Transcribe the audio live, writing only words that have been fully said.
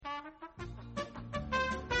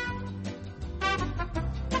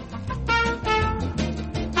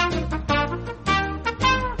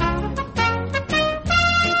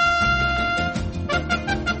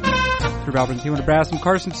Drew Balbrin, T1 Nebraska, I'm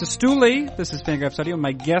Carson Sestouli. This is Fangraphs Audio.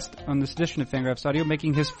 My guest on this edition of Fangraphs Audio,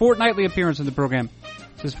 making his fortnightly appearance in the program.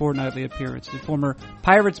 It's his fortnightly appearance. The former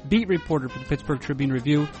Pirates beat reporter for the Pittsburgh Tribune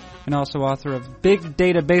Review and also author of Big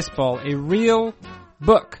Data Baseball, a real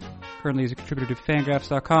book. Currently he's a contributor to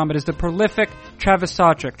Fangraphs.com. It is the prolific Travis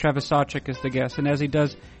Sawchik. Travis Sawchik is the guest, and as he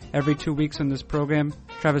does every 2 weeks on this program,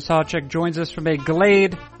 Travis Sawchik joins us from a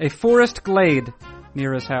glade, a forest glade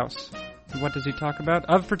near his house. What does he talk about?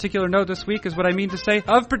 Of particular note this week is what I mean to say.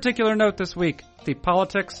 Of particular note this week, the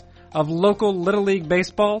politics of local Little League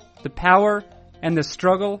baseball, the power and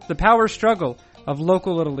the power struggle of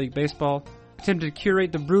local Little League baseball, attempted to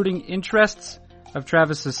curate the brooding interests of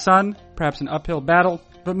Travis's son, perhaps an uphill battle.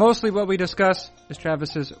 But mostly what we discuss is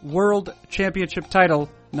Travis's World Championship title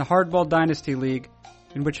in the Hardball Dynasty League,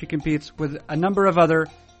 in which he competes with a number of other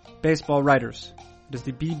baseball writers. It is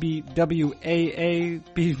the BBWAA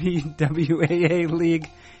League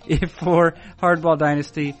for Hardball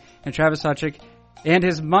Dynasty, and Travis Sawchik and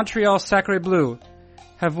his Montreal Sacre Bleu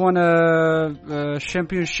have won a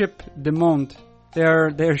Championship du Monde.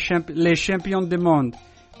 They're les champions du monde,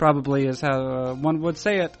 probably is how one would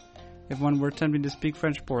say it if one were attempting to speak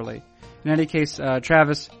French poorly. In any case,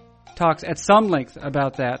 Travis talks at some length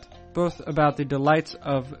about that, both about the delights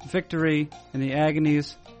of victory and the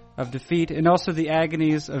agonies of defeat, and also the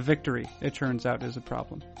agonies of victory, it turns out, is a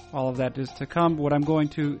problem. All of that is to come. What I'm going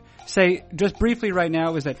to say just briefly right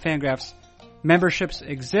now is that Fangraphs memberships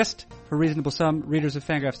exist for a reasonable sum. Readers of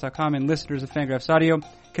Fangraphs.com and listeners of Fangraphs Audio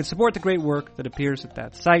can support the great work that appears at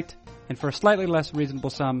that site. And for a slightly less reasonable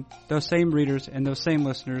sum, those same readers and those same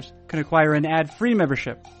listeners can acquire an ad-free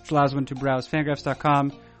membership, which allows one to browse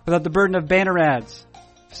Fangraphs.com without the burden of banner ads,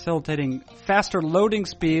 facilitating faster loading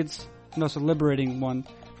speeds and also liberating one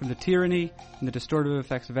from the tyranny and the distortive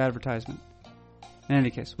effects of advertisement. In any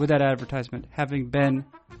case, with that advertisement having been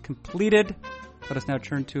completed, let us now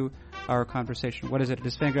turn to our conversation. What is it? It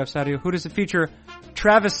is Fangraphs Audio. Who does it feature?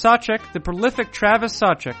 Travis Sawchik, the prolific Travis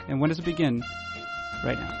Sawchik. And when does it begin?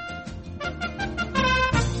 Right now.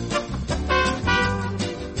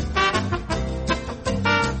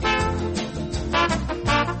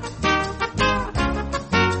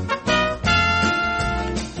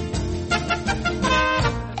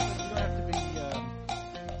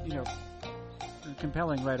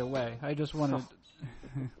 Compelling right away. I just wanted...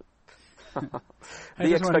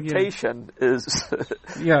 The expectation is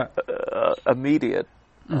immediate.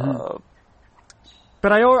 Mm-hmm.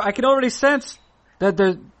 But I can already sense that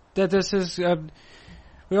this is...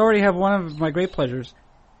 we already have one of my great pleasures.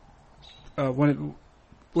 One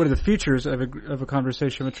of the features of a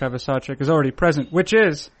conversation with Travis Sawchik is already present, which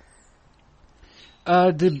is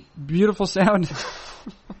the beautiful sound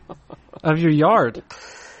of your yard.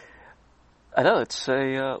 I know, it's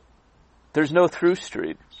there's no through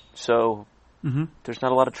street, so there's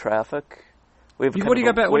not a lot of traffic. What do you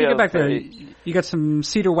got back there? You got some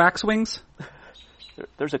cedar waxwings?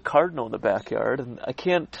 There's a cardinal in the backyard, and I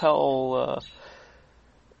can't tell,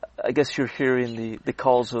 I guess you're hearing the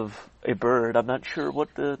calls of a bird. I'm not sure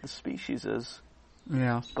what the species is.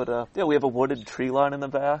 Yeah. But, we have a wooded tree line in the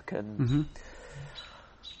back, and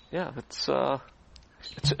it's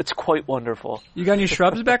quite wonderful. You got any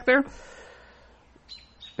shrubs back there?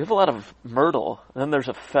 We have a lot of myrtle, and then there's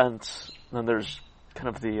a fence, and then there's kind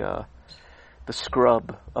of the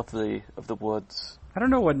scrub of the woods. I don't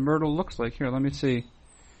know what myrtle looks like. Here, let me see.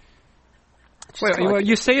 Wait,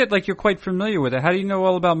 you say it like you're quite familiar with it. How do you know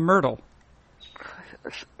all about myrtle?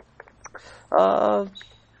 My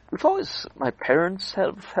parents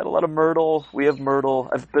have had a lot of myrtle. We have myrtle.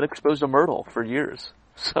 I've been exposed to myrtle for years,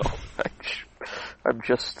 so I'm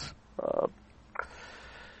just...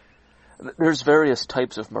 There's various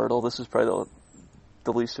types of myrtle. This is probably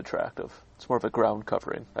the least attractive. It's more of a ground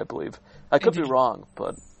covering, I believe. I could be wrong,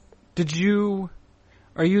 but... Did you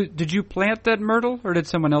plant that myrtle, or did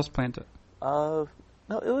someone else plant it? No,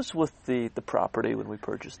 it was with the property when we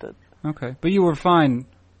purchased it. Okay, but you were fine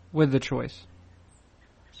with the choice.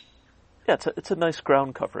 Yeah, it's a nice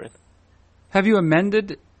ground covering. Have you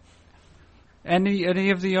amended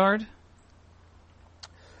any of the yard?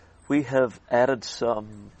 We have added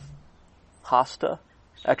some hosta.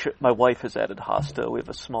 Actually, my wife has added hosta. We have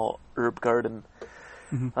a small herb garden,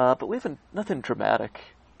 but we have nothing dramatic.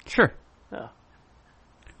 Sure. Yeah.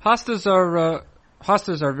 Hostas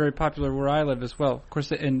are very popular where I live as well. Of course,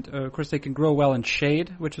 they can grow well in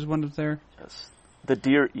shade, which is one of their. Yes. The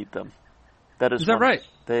deer eat them. Is that right?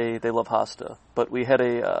 They love hosta, but we had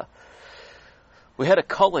a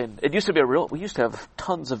culling. It used to be we used to have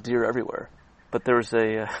tons of deer everywhere. But there was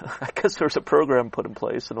I guess there was a program put in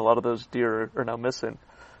place, and a lot of those deer are now missing.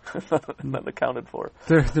 not accounted for.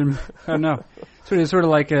 They're I don't know. It's sort of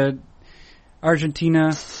like a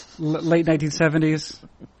Argentina, late 1970s.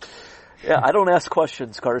 Yeah, I don't ask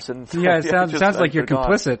questions, Carson. Yeah, it sounds like you're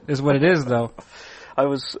complicit, is what it is, though. I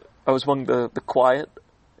was among the quiet,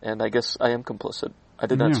 and I guess I am complicit. I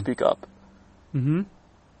did not speak up. Mm-hmm.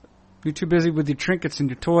 You're too busy with your trinkets and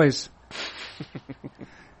your toys.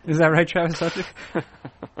 Is that right, Travis Sutter?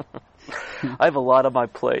 I have a lot on my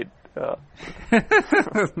plate. Yeah,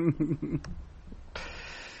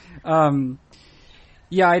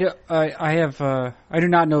 I do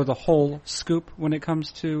not know the whole scoop when it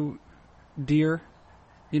comes to deer.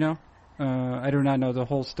 I do not know the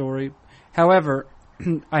whole story. However,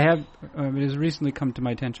 I have. It has recently come to my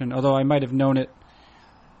attention, although I might have known it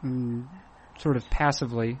sort of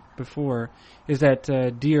passively before, is that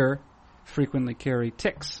deer frequently carry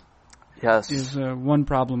ticks. Yes, is one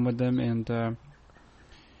problem with them, and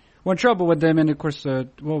one trouble with them, and of course,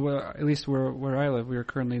 at least where I live, we are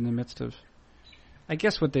currently in the midst of, I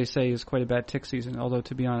guess what they say is quite a bad tick season. Although,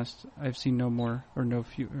 to be honest, I've seen no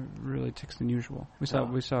few really ticks than usual. We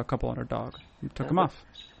saw a couple on our dog. We took them off.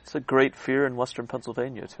 It's a great fear in Western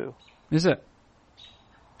Pennsylvania too. Is it?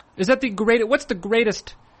 Is that the greatest? What's the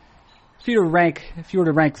greatest? If you were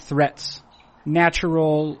to rank threats,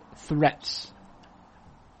 natural threats,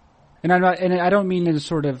 and I don't mean in a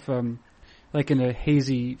sort of like in a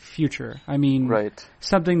hazy future. I mean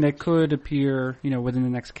something that could appear, within the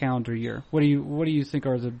next calendar year. What do you think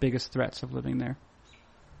are the biggest threats of living there?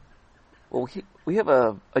 Well, we have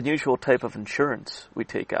a unusual type of insurance we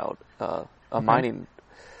take out, mining,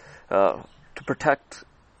 to protect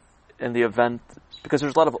in the event, because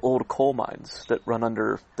there's a lot of old coal mines that run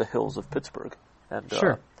under the hills of Pittsburgh, and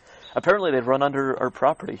apparently they've run under our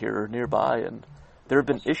property here nearby, and there have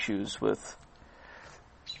been issues with,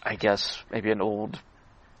 I guess, maybe an old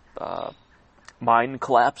mine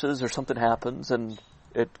collapses or something happens, and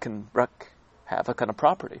it can wreak havoc on a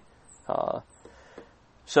property.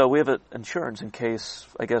 So we have insurance in case,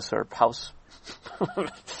 I guess, our house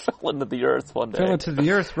fell into the earth one day. Fell into the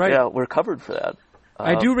earth, right. Yeah, we're covered for that.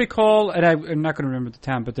 I do recall, and I'm not going to remember the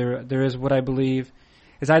town, but there is what I believe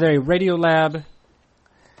is either a Radiolab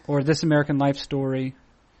or This American Life story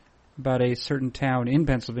about a certain town in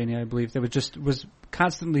Pennsylvania, I believe, that was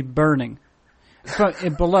constantly burning.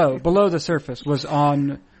 But below the surface, was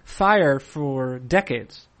on fire for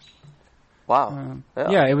decades. Wow.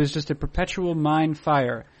 Yeah, it was just a perpetual mine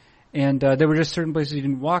fire. And there were just certain places you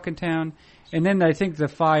didn't walk in town. And then I think the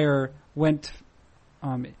fire went,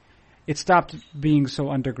 it stopped being so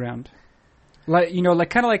underground. Like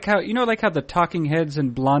how the Talking Heads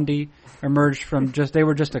and Blondie emerged from they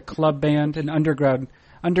were just a club band, an underground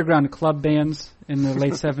club bands in the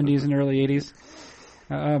late 70s and early 80s.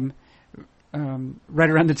 Right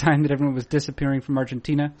around the time that everyone was disappearing from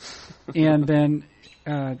Argentina. And then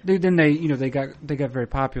they got very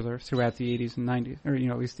popular throughout the 80s and 90s, or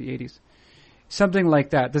at least the 80s. Something like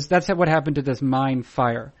that. That's what happened to this mine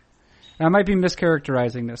fire. And I might be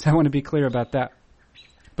mischaracterizing this. I want to be clear about that.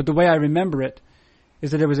 But the way I remember it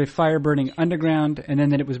is that it was a fire burning underground, and then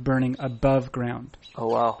that it was burning above ground. Oh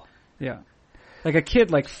wow! Yeah, like a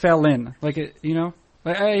kid fell in,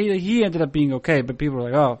 he ended up being okay, but people were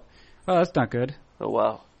like, oh, well, that's not good. Oh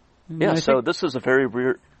wow! Yeah, so this is a very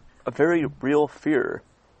real fear.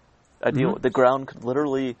 The ground could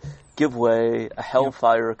literally give way. A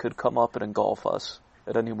hellfire could come up and engulf us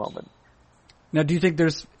at any moment. Now, do you think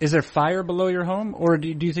is there fire below your home, or do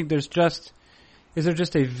you think is there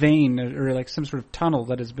just a vein or some sort of tunnel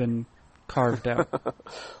that has been carved out?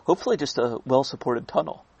 Hopefully just a well-supported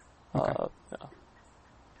tunnel. Okay.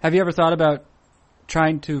 Have you ever thought about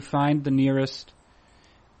trying to find the nearest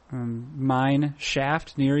mine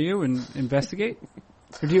shaft near you and investigate?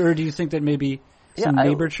 Or do you think that maybe some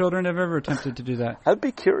neighbor children have ever attempted to do that? I'd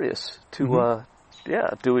be curious to,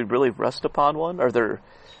 do we really rest upon one? Are there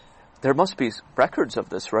must be records of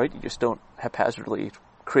this, right? You just don't haphazardly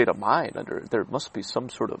create a mine there must be some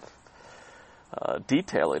sort of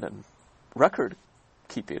detailing and record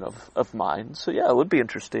keeping of mines. So yeah, it would be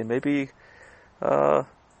interesting. Maybe could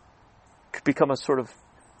become a sort of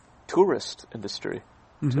tourist industry.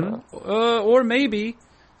 Or maybe,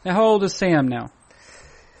 now how old is Sam now?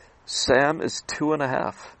 Sam is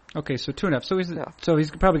 2.5. Okay, so 2.5. So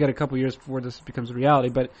he's probably got a couple years before this becomes a reality.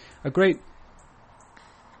 But a great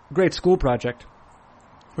school project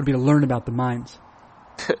would be to learn about the mines.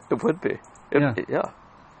 It would be. Yeah.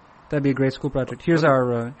 That'd be a great school project. Here's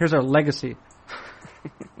our legacy.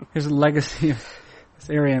 Here's a legacy of this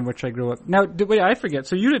area in which I grew up. Now, wait, I forget.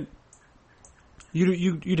 So you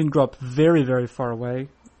didn't grow up very, very far away.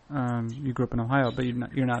 You grew up in Ohio, but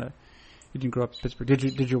you're not You didn't grow up in Pittsburgh.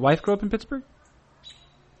 Did your wife grow up in Pittsburgh?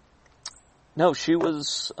 No, she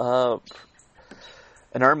was an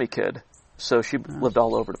Army kid, so she lived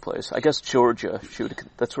all over the place. I guess Georgia.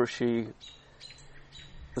 That's where she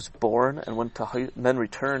was born and went to then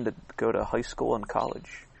returned to go to high school and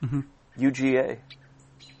college. Mm-hmm. UGA.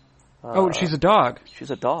 She's a dog.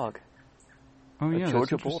 She's a dog. Oh yeah, a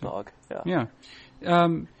Georgia Bulldog. Yeah.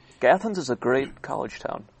 Athens is a great college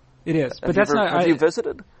town. It is, but Have you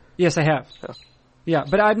visited? Yes, I have. Yeah. Yeah,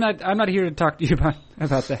 but I'm not here to talk to you about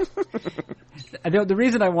that. The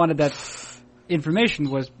reason I wanted that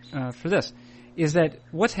information was for this, is that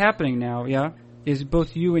what's happening now, is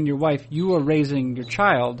both you and your wife, you are raising your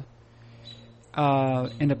child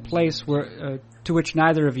in a place where to which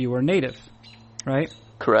neither of you are native, right?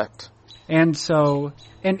 Correct. And so,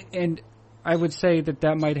 and I would say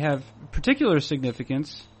that might have particular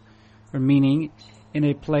significance or meaning in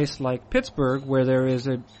a place like Pittsburgh, where there is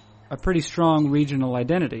a pretty strong regional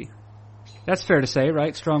identity. That's fair to say,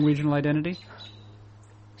 right? Strong regional identity?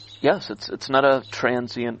 Yes, it's not a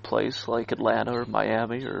transient place like Atlanta or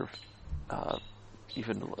Miami or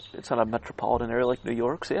even it's not a metropolitan area like New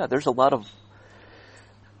York. So yeah, there's a lot of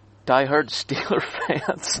diehard Steeler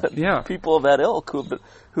fans and people of that ilk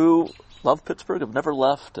who love Pittsburgh, have never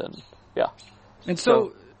left, and yeah. And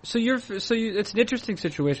so it's an interesting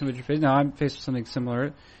situation with your face. Now I'm faced with something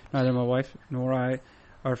similar. Neither my wife nor I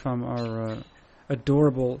are from our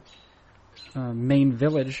adorable main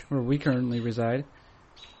village where we currently reside,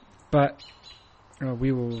 but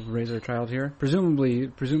we will raise our child here,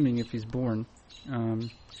 presuming if he's born.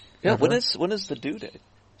 When is the due date?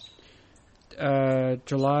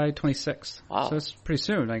 July 26th. Wow. So it's pretty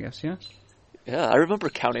soon, I guess. Yeah. Yeah, I remember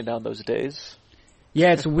counting down those days.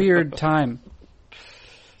 Yeah, it's a weird time.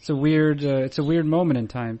 It's a weird moment in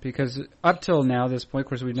time, because up till now, this point, of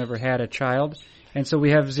course, we've never had a child, and so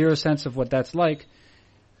we have zero sense of what that's like.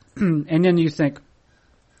 And then you think,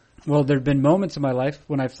 well, there have been moments in my life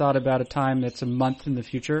when I've thought about a time that's a month in the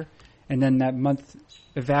future, and then that month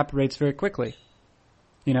evaporates very quickly.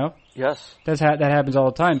 You know? Yes. That happens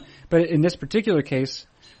all the time. But in this particular case,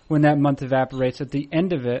 when that month evaporates, at the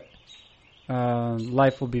end of it,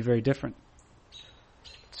 life will be very different.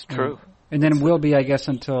 It's true. And then it will be, I guess,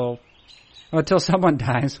 until someone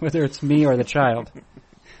dies, whether it's me or the child.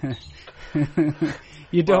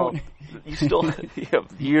 You don't. Well, you still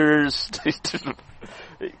have years.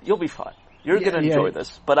 You'll be fine. You're going to enjoy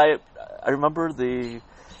this. But I remember the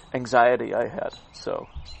anxiety I had.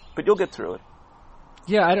 But you'll get through it.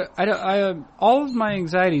 Yeah, all of my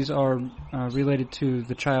anxieties are related to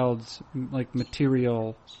the child's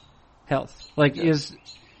material health. Is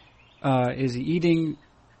he eating?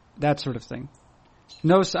 That sort of thing.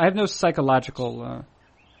 I have no psychological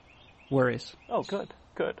worries. Oh, good.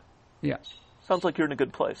 Yeah. Sounds like you're in a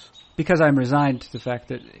good place. Because I'm resigned to the fact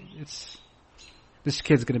that this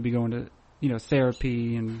kid's going to be going to,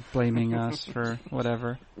 therapy and blaming us for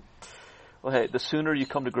whatever. Well, hey, the sooner you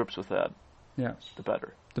come to grips with that, the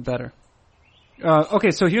better. The better.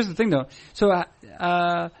 Okay, so here's the thing, though. So,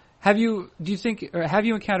 have you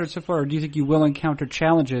encountered so far, or do you think you will encounter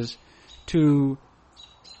challenges to,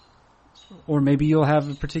 or maybe you'll have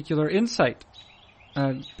a particular insight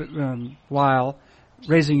while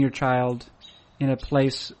raising your child in a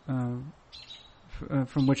place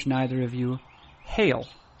from which neither of you hail?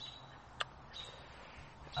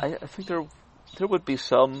 I think there would be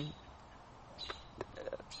some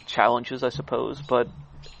challenges, I suppose, but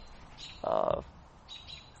I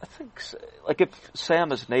think if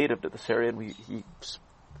Sam is native to this area and he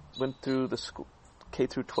went through the school K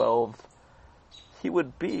through 12, he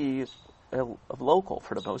would be a local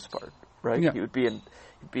for the most part, right? Yeah. He would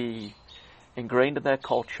be ingrained in that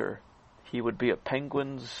culture. He would be a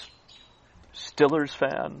Penguins, Steelers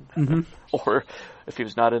fan, or if he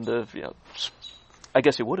was not into, I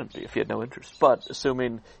guess he wouldn't be if he had no interest. But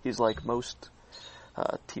assuming he's like most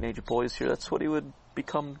teenage boys here, that's what he would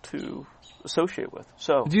become to associate with.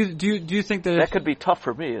 So, do you think that could be tough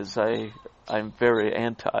for me? As I'm very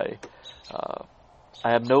anti.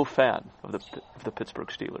 I am no fan of the Pittsburgh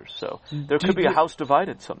Steelers, so there could be a house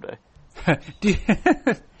divided someday.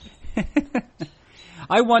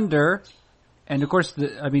 I wonder, and of course,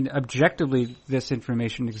 objectively, this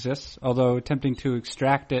information exists, although attempting to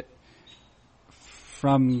extract it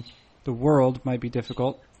from the world might be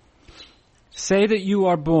difficult. Say that you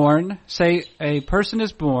are born, say a person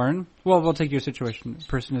is born, well, we'll take your situation. A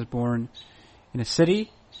person is born in a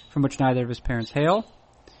city from which neither of his parents hail.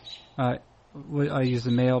 I use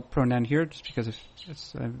the male pronoun here just because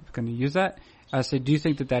I'm going to use that. I say, do you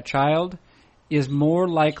think that child is more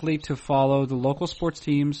likely to follow the local sports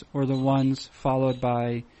teams or the ones followed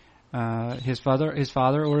by his father,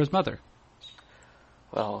 or his mother?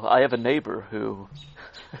 Well, I have a neighbor who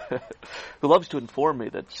loves to inform me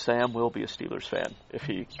that Sam will be a Steelers fan if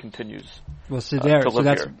he continues. Well, so there, to so live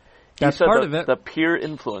that's here. that's He said part that of it. the peer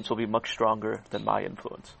influence will be much stronger than my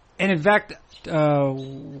influence. And in fact,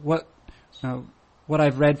 what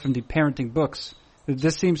I've read from the parenting books,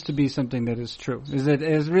 this seems to be something that is true.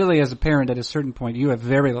 Is really, as a parent, at a certain point, you have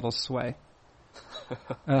very little sway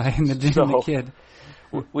in the kid.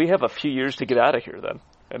 We have a few years to get out of here then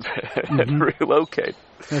and relocate.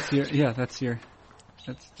 That's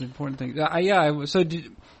the important thing.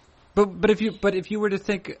 But if you were to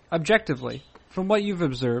think objectively, from what you've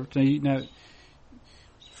observed,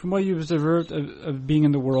 from what you've observed of being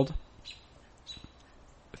in the world,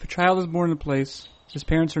 if a child is born in a place, his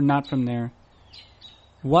parents are not from there,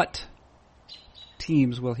 what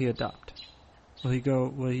teams will he adopt?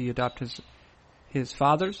 Will he adopt his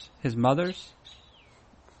father's, his mother's?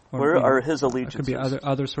 Or, where are his allegiances? It could be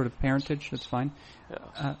other sort of parentage. That's fine.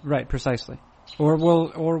 Yeah. Right, precisely. Or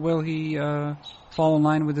will he fall in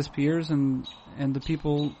line with his peers and the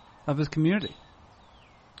people of his community?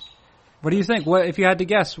 What do you think? If you had to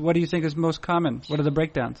guess, what do you think is most common? What are the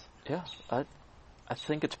breakdowns? Yeah, I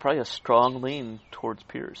think it's probably a strong lean towards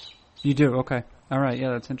peers. You do? Okay. All right. Yeah,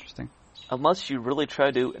 that's interesting. Unless you really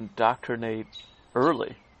try to indoctrinate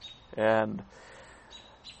early, and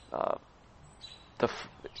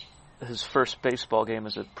his first baseball game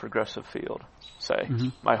is at Progressive Field, say,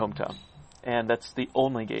 my hometown, and that's the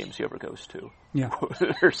only games he ever goes to. Yeah.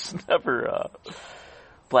 There's never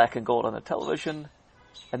black and gold on the television,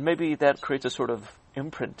 and maybe that creates a sort of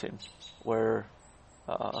imprinting where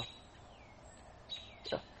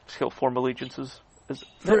he'll form allegiances.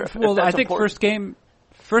 Well, I think important.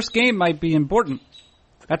 first game might be important.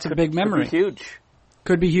 That's a big memory. Could be huge.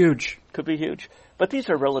 Could be huge. Could be huge. But these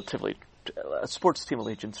are relatively, sports team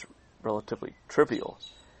allegiance, relatively trivial.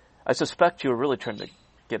 I suspect you were really trying to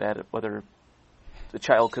get at it, whether the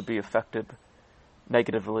child could be affected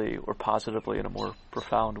negatively or positively in a more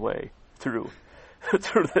profound way through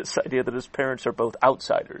this idea that his parents are both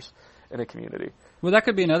outsiders in a community. Well, that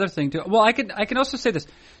could be another thing too. Well, I can also say this.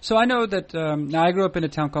 So I know that now I grew up in a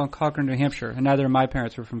town called Concord, New Hampshire, and neither of my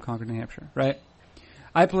parents were from Concord, New Hampshire, right?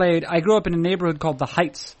 I grew up in a neighborhood called the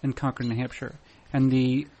Heights in Concord, New Hampshire, and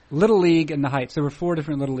the Little League in the Heights. There were 4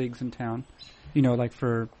 different Little Leagues in town, like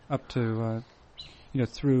for up to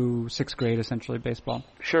through 6th grade, essentially baseball.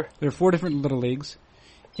 Sure. There were 4 different Little Leagues,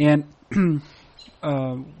 and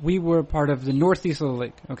we were part of the Northeast Little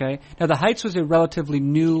League. Okay, now the Heights was a relatively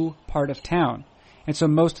new part of town. And so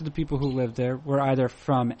most of the people who lived there were either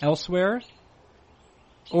from elsewhere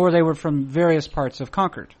or they were from various parts of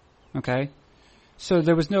Concord. Okay? So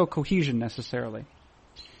there was no cohesion necessarily.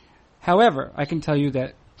 However, I can tell you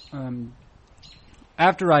that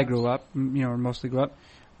after I grew up, or mostly grew up,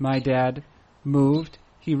 my dad moved,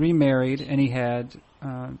 he remarried, and he had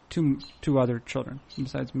two other children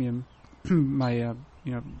besides me and my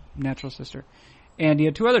natural sister. And he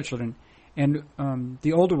had 2 other children. And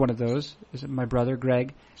the older one of those, is my brother,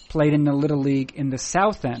 Greg, played in the Little League in the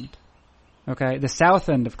South End, okay, the South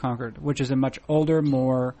End of Concord, which is a much older,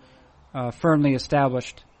 more firmly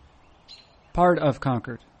established part of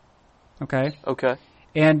Concord, okay? Okay.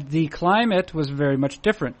 And the climate was very much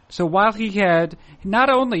different. So while not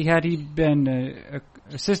only had he been an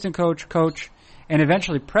assistant coach, and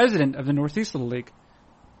eventually president of the Northeast Little League,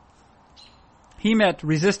 he met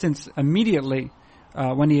resistance immediately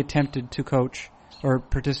when he attempted to coach or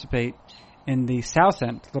participate in the South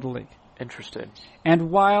End Little League. Interesting. And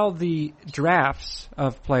while the drafts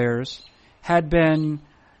of players had been,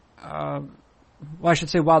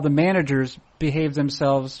 while the managers behaved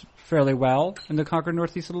themselves fairly well in the Concord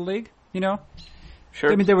Northeast Little League, Sure.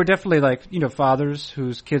 I mean, there were definitely fathers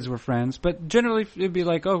whose kids were friends, but generally it'd be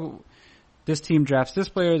like, oh, this team drafts this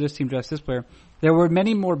player, this team drafts this player. There were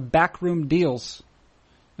many more backroom deals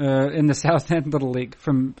in the South End Little League,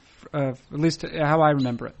 from at least how I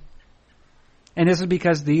remember it. And this is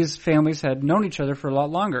because these families had known each other for a lot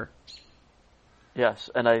longer. Yes,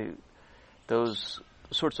 and those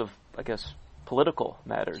sorts of, I guess, political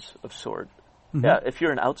matters of sort. Mm-hmm. Yeah, if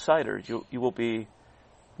you're an outsider, you will be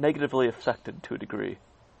negatively affected to a degree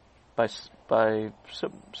by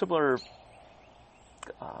similar.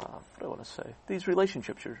 What do I want to say? These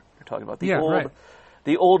relationships you're talking about.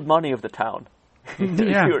 The old money of the town.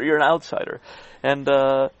 Yeah. You're an outsider, and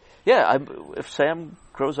if Sam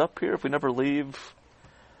grows up here, if we never leave,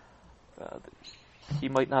 he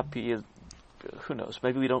might not be. Who knows?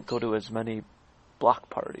 Maybe we don't go to as many block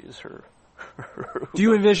parties or. Do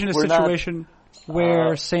you envision a situation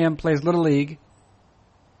where Sam plays Little League,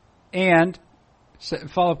 and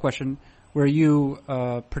follow-up question, where you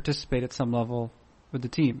participate at some level with the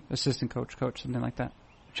team, assistant coach, something like that.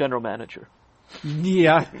 General manager.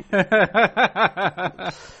 Yeah.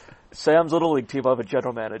 Sam's Little League team will have a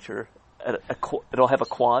general manager. It'll have a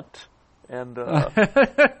quant and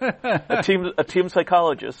a team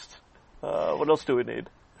psychologist. What else do we need?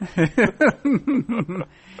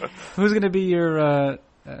 Who's going to be your?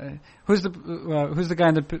 Who's the guy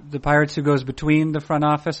in the Pirates who goes between the front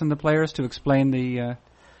office and the players to explain the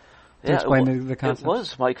concepts? It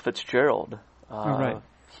was Mike Fitzgerald. Right.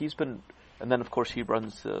 He's been, and then of course he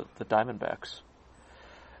runs the Diamondbacks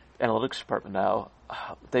analytics department now.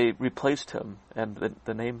 They replaced him, and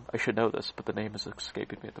the name, I should know this, but the name is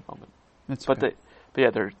escaping me at the moment. That's but okay.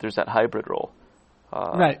 There's that hybrid role.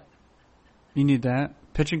 Right. You need that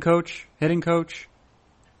pitching coach, hitting coach.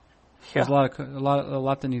 Yeah. There's a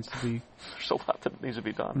lot that needs to be. There's a lot that needs to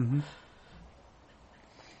be done.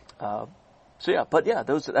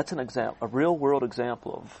 Mm-hmm. That's an example, a real world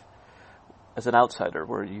example of, as an outsider,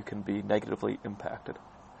 where you can be negatively impacted.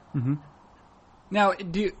 Mm-hmm. Now,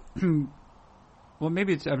 do you? Well,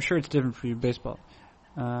 maybe I'm sure it's different for you, baseball.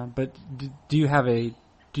 But do you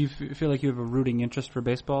feel like you have a rooting interest for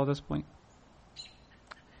baseball at this point?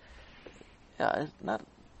 Yeah,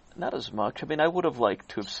 not as much. I mean, I would have liked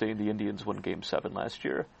to have seen the Indians win Game 7 last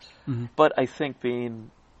year. Mm-hmm. But I think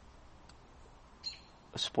being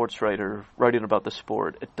a sports writer, writing about the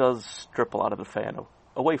sport, it does strip a lot of the fan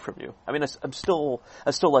away from you. I mean, I still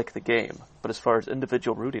like the game, but as far as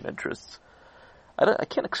individual rooting interests, I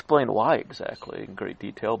can't explain why exactly in great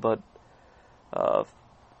detail, but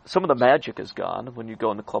some of the magic is gone when you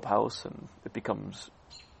go in the clubhouse and it becomes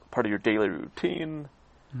part of your daily routine.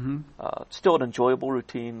 Mm-hmm. Still an enjoyable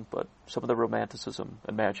routine, but some of the romanticism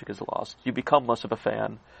and magic is lost. You become less of a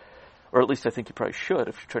fan, or at least I think you probably should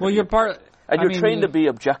if you're trying to. You're trained to be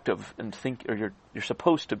objective and think, or you're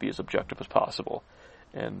supposed to be as objective as possible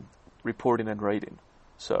in reporting and writing.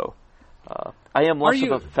 So I am less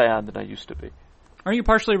of a fan than I used to be. Are you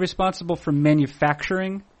partially responsible for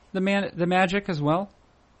manufacturing the magic as well?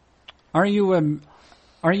 Aren't you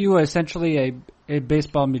essentially a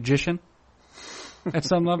baseball magician at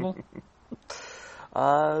some level?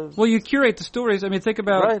 Well, you curate the stories. I mean, think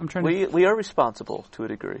about. Right. We are responsible to a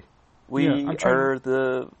degree. We're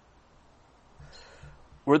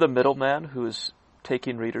the middleman who is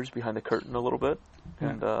taking readers behind the curtain a little bit. Yeah.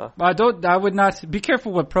 And I would not be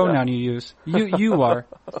careful what pronoun you use. You are.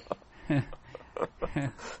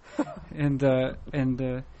 and I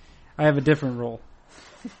have a different role.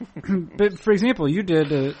 But for example, you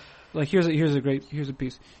did here's a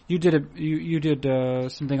piece. You did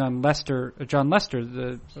something on Lester, John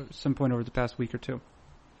Lester, some point over the past week or two.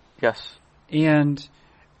 Yes. And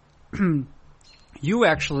you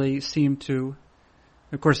actually seem to,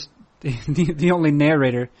 of course, the only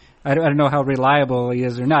narrator. I don't know how reliable he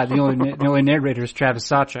is or not. The only narrator is Travis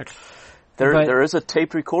Sawchuk. There is a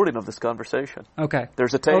taped recording of this conversation. Okay.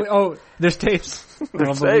 There's a tape. Oh, there's tapes.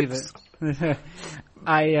 There's tapes. Believe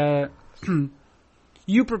it.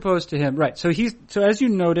 You proposed to him, right? So as you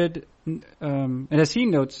noted, and as he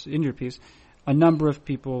notes in your piece, a number of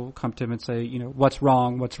people come to him and say, what's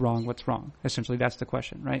wrong, what's wrong, what's wrong? Essentially, that's the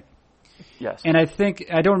question, right? Yes. And I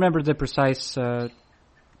don't remember the precise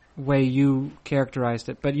way you characterized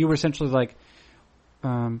it, but you were essentially like,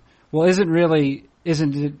 well,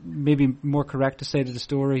 isn't it maybe more correct to say that the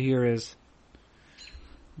story here is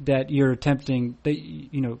that you're attempting,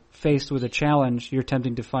 faced with a challenge, you're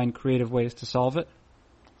attempting to find creative ways to solve it?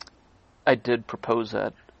 I did propose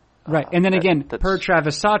that. Right. And then again, per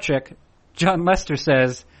Travis Sawchuk, John Lester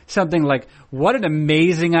says something like, what an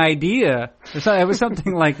amazing idea. It was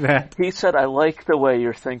something like that. He said, I like the way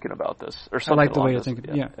you're thinking about this. Or something I like the way you're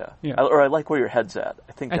thinking. Yeah. Or I like where your head's at.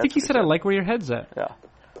 I think he said, I like where your head's at. Yeah.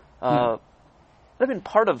 I mean,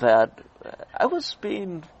 part of that, I was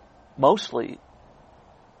being mostly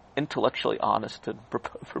intellectually honest in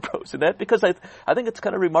proposing that, because I think it's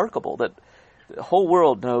kind of remarkable that the whole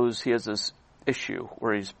world knows he has this issue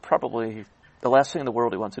where he's probably, the last thing in the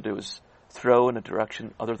world he wants to do is throw in a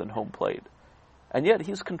direction other than home plate. And yet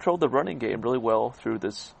he's controlled the running game really well through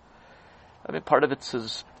this. I mean, part of it's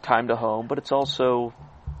his time to home, but it's also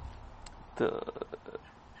the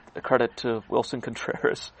credit to Wilson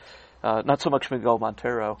Contreras. Not so much Miguel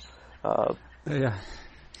Montero. Yeah.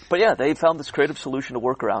 But yeah, they found this creative solution to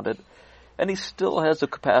work around it. And he still has the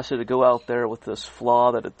capacity to go out there with this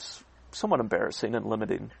flaw that it's somewhat embarrassing and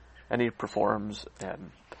limiting. And he performs.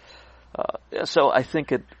 And so I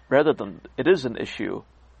think it is an issue,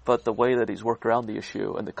 but the way that he's worked around the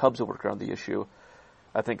issue and the Cubs have worked around the issue,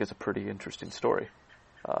 I think is a pretty interesting story.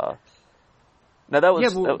 Now that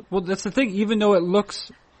was well, that's the thing. Even though it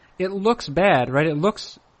looks bad, right? It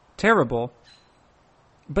looks terrible.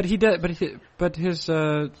 But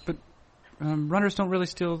runners don't really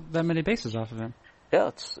steal that many bases off of him. Yeah,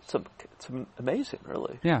 it's amazing,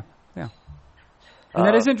 really. Yeah. And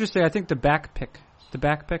that is interesting. I think the back pick,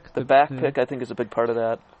 I think, is a big part of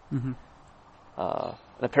that. Mm-hmm. And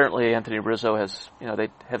apparently, Anthony Rizzo has, they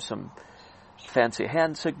have some fancy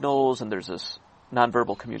hand signals, and there's this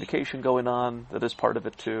nonverbal communication going on that is part of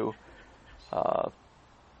it too.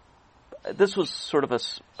 This was sort of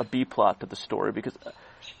a B plot to the story, because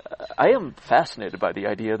I am fascinated by the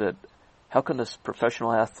idea that how can this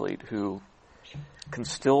professional athlete who can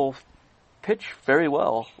still pitch very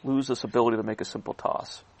well lose this ability to make a simple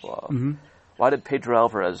toss? Why did Pedro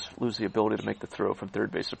Alvarez lose the ability to make the throw from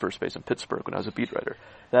third base to first base in Pittsburgh when I was a beat writer?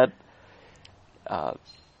 That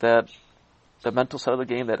the mental side of the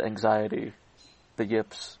game, that anxiety, the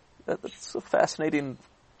yips, that's a fascinating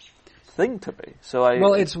thing to me. So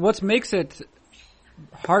it's what makes it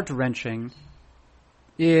heart-wrenching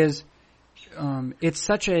is it's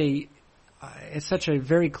such a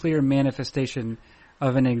very clear manifestation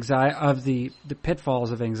of the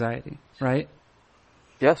pitfalls of anxiety, right?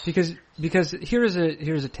 Yes. Because here's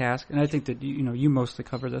a task, and I think that you mostly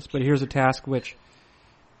cover this, but here's a task which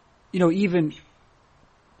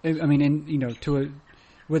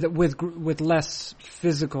with less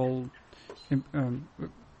physical,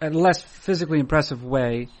 a less physically impressive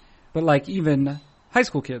way, but like even high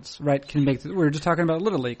school kids, right, can make. We were just talking about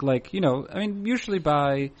Little League, usually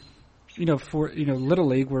by, for Little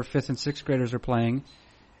League where 5th and 6th graders are playing,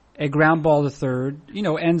 a ground ball to third,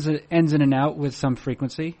 ends in and out with some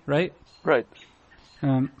frequency, right? Right.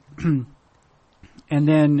 And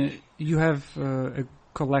then you have a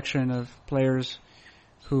collection of players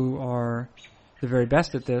who are the very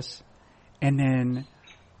best at this, and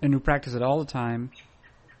who practice it all the time,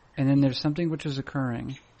 and then there's something which is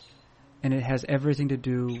occurring, and it has everything to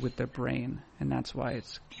do with their brain, and that's why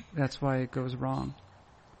it goes wrong.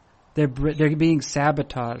 They're being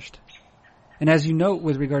sabotaged, and as you note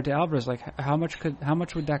with regard to Alvarez, like how much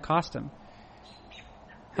would that cost him?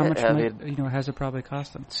 How much has it probably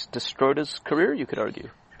cost him? It's destroyed his career, you could argue,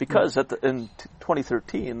 because in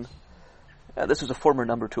 2013. This was a former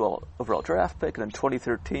number 2 overall draft pick, and in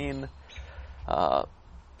 2013,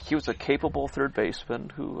 he was a capable third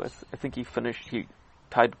baseman who I think he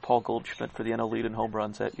tied Paul Goldschmidt for the NL lead in home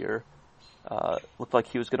runs that year. Looked like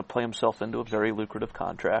he was going to play himself into a very lucrative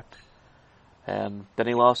contract. And then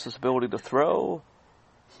he lost his ability to throw.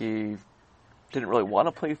 He didn't really want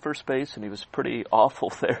to play first base, and he was pretty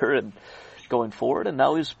awful there and going forward. And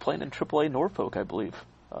now he's playing in AAA Norfolk, I believe,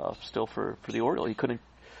 still for the Orioles. He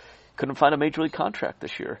couldn't find a major league contract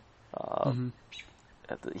this year.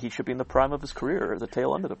 He should be in the prime of his career, or the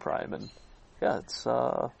tail end of the prime, and yeah, it's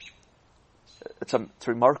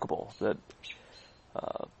remarkable that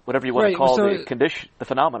whatever you want to call the condition, the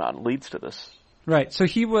phenomenon leads to this. Right. So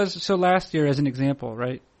last year, as an example,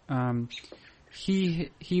 right?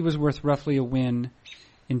 He was worth roughly a win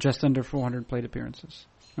in just under 400 plate appearances.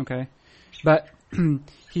 Okay, but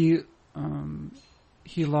he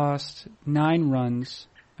lost 9 runs.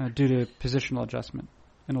 Due to positional adjustment,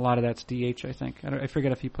 and a lot of that's DH. I think I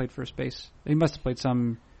forget if he played first base. He must have played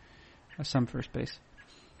some first base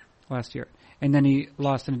last year, and then he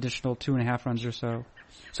lost an additional 2.5 runs or so.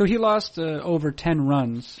 So he lost over 10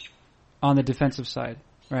 runs on the defensive side,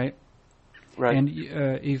 right? Right. And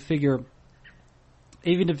you figure,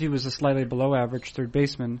 even if he was a slightly below average third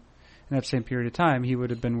baseman in that same period of time, he would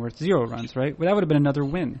have been worth 0 runs, right? Well, that would have been another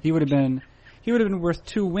win. He would have been worth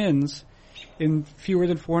 2 wins in fewer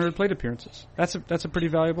than 400 plate appearances. That's a pretty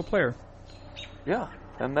valuable player. Yeah,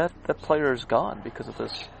 and that player is gone because of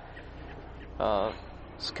this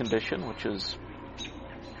condition, which is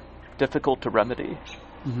difficult to remedy.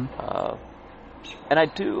 Mm-hmm. And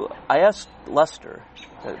I asked Lester,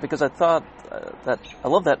 because I thought that I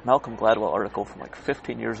love that Malcolm Gladwell article from like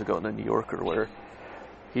 15 years ago in the New Yorker, where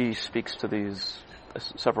he speaks to these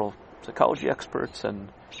several psychology experts, and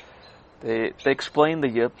they explain the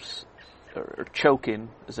yips. Or choking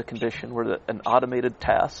is a condition where an automated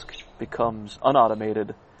task becomes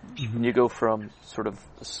unautomated, and you go from sort of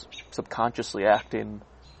subconsciously acting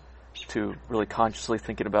to really consciously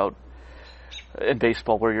thinking about, in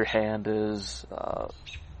baseball, where your hand is.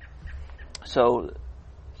 So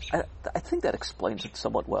I think that explains it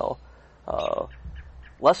somewhat well.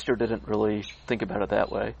 Lester didn't really think about it that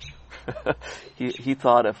way. He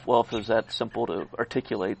thought if it was that simple to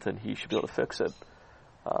articulate, then he should be able to fix it.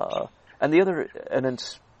 And then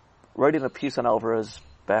writing a piece on Alvarez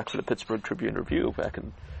back for the Pittsburgh Tribune Review back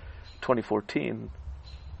in 2014,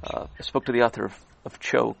 I spoke to the author of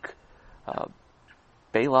Choke.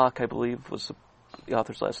 Baylock, I believe, was the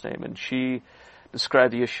author's last name, and she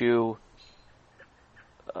described the issue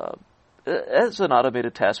as an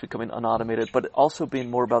automated task becoming unautomated, but also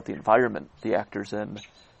being more about the environment the actor's in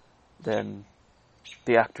than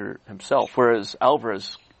the actor himself. Whereas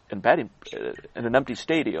Alvarez, in an empty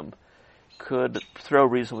stadium, could throw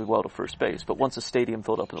reasonably well to first base, but once the stadium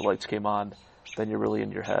filled up and the lights came on, then you're really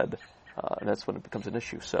in your head, and that's when it becomes an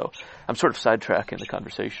issue. So I'm sort of sidetracking the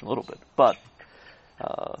conversation a little bit, but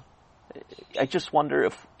I just wonder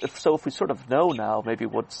if we sort of know now maybe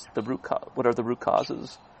what are the root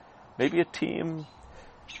causes. Maybe a team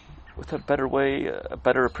with a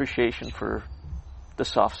better appreciation for the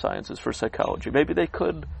soft sciences, for psychology. Maybe they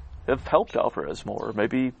could have helped Alvarez more.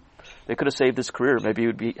 Maybe they could have saved his career. Maybe he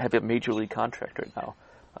would have a major league contract right now.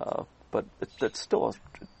 But that's still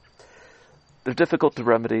they're difficult to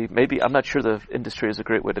remedy. Maybe I'm not sure the industry is a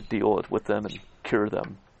great way to deal with them and cure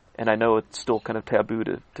them. And I know it's still kind of taboo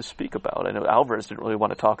to speak about. I know Alvarez didn't really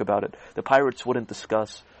want to talk about it. The Pirates wouldn't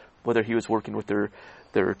discuss whether he was working with their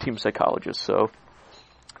team psychologist. So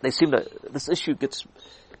they seem to this issue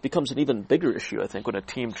becomes an even bigger issue, I think, when a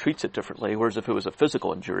team treats it differently. Whereas if it was a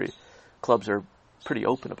physical injury, clubs are pretty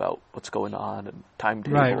open about what's going on and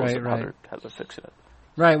timetables and how they're fixing it.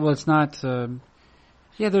 Right. Well, it's not.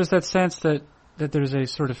 There's that sense that there's a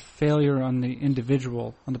sort of failure on the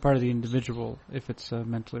part of the individual, if it's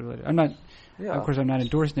mentally related. Of course, I'm not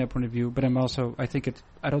endorsing that point of view, but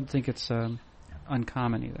I don't think it's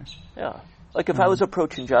uncommon either. Yeah. Like if I was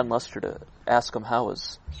approaching John Lester to ask him how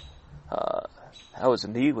his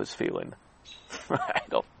knee was feeling, I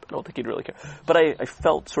don't think he'd really care. But I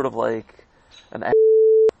felt sort of like an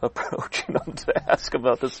approaching him to ask him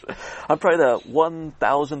about this. I'm probably the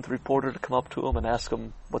 1,000th reporter to come up to him and ask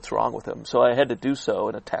him what's wrong with him. So I had to do so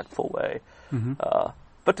in a tactful way. Mm-hmm.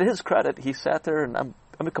 But to his credit, he sat there, and I'm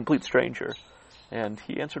a complete stranger, and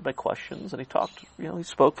he answered my questions, and he talked. He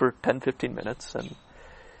spoke for 10, 15 minutes, and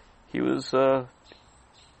he did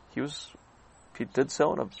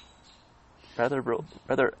so in a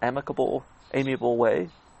rather amiable way,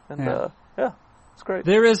 and it's great.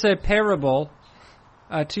 There is a parable.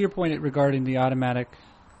 To your point regarding the automatic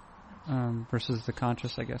versus the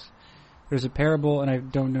conscious, I guess there's a parable, and I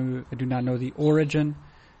do not know the origin.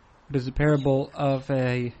 There's a parable of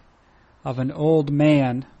an old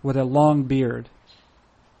man with a long beard,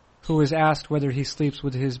 who is asked whether he sleeps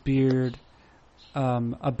with his beard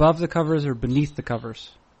above the covers or beneath the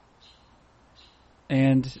covers,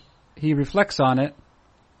 and he reflects on it,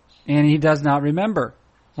 and he does not remember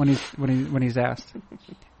when he's asked,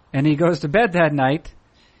 and he goes to bed that night.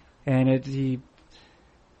 And he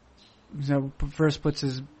first puts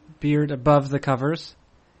his beard above the covers,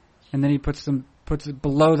 and then he puts it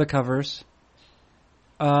below the covers,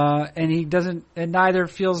 and it neither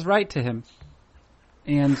feels right to him,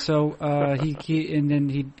 and so he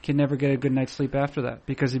can never get a good night's sleep after that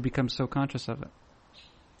because he becomes so conscious of it.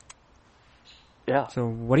 Yeah. So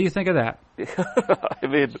what do you think of that? I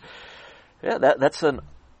mean, that's an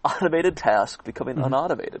automated task becoming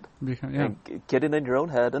unautomated. And getting in your own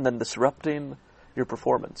head and then disrupting your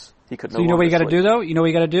performance. He could. So you know what you got to do, though? You know what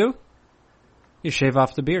you got to do? You shave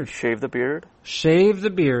off the beard. Shave the beard? Shave the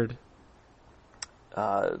beard.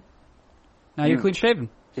 Now you're clean shaven.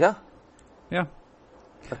 Yeah. Yeah.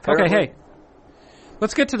 Apparently. Okay, hey.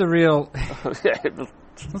 Let's get to the real... Let's get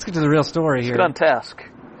to the real story here. Get on task.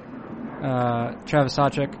 Travis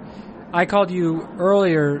Sawchik. I called you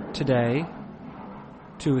earlier today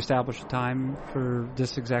to establish a time for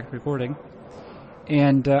this exact recording.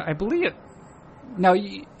 And I believe it. Now,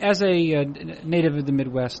 as a native of the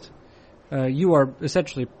Midwest, you are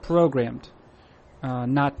essentially programmed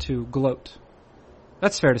not to gloat.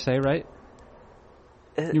 That's fair to say, right?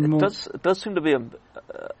 It does seem to be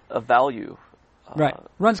a value. Right.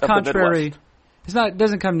 Runs contrary.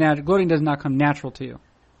 Doesn't come natural. Gloating does not come natural to you.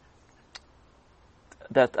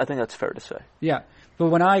 I think that's fair to say. Yeah. But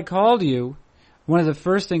when I called you, one of the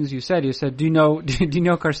first things you said, do you know,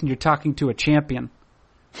 Carson, you're talking to a champion.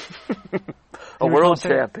 A world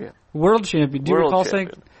champion. World champion. Do you recall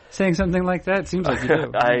saying something like that? It seems like you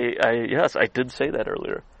do. Yes, I did say that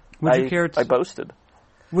earlier. I boasted.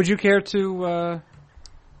 Would you care to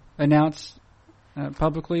announce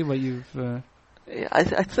publicly what you've... I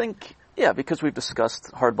think, because we've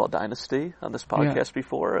discussed Hardball Dynasty on this podcast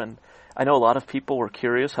before, and I know a lot of people were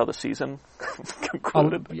curious how the season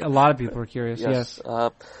concluded. A lot of people were curious, yes.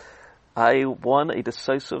 I won a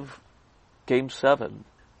decisive Game 7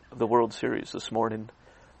 of the World Series this morning.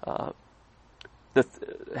 It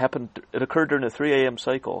occurred during the 3 a.m.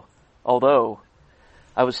 cycle, although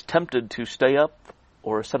I was tempted to stay up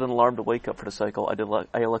or set an alarm to wake up for the cycle.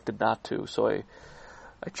 I elected not to, so I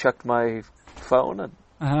checked my phone.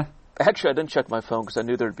 And actually, I didn't check my phone because I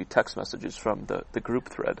knew there'd be text messages from the group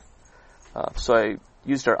thread. So I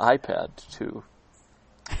used our iPad to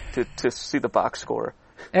see the box score.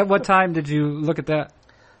 At what time did you look at that?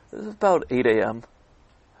 It was about 8 a.m.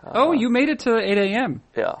 You made it to 8 a.m.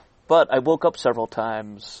 Yeah, but I woke up several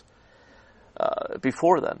times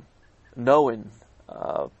before then, knowing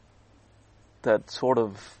that sort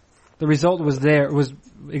of the result was there. Existed.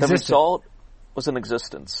 The result was in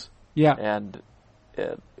existence. Yeah, and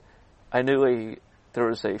I knew there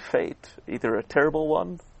was a fate, either a terrible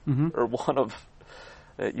one or one of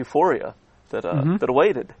euphoria that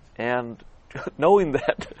awaited, and knowing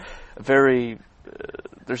that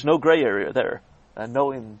there's no gray area there, and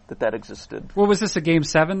knowing that existed. Well, was this a Game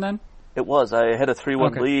 7 then? It was. I had a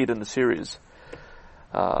 3-1 lead in the series.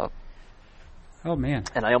 Oh man!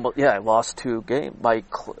 And I lost 2 games. My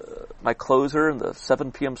closer in the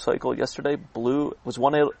 7 p.m. cycle yesterday was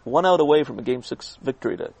one out away from a Game 6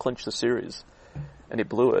 victory to clinch the series, and he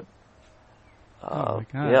blew it. Oh my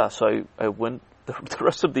God! Yeah, so I went the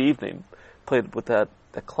rest of the evening, played with that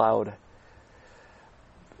cloud,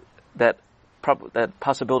 that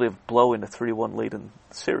possibility of blowing a 3-1 lead in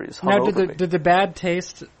the series. Now, did the bad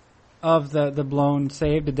taste of the blown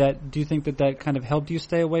save, do you think that kind of helped you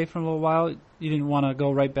stay away for a little while? You didn't want to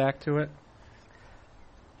go right back to it?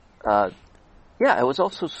 Yeah, I was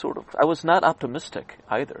also I was not optimistic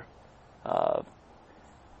either.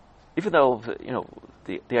 Even though,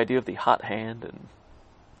 the idea of the hot hand and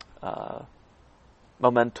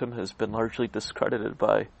momentum has been largely discredited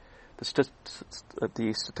by the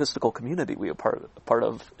statistical community we are part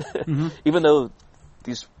of. Even though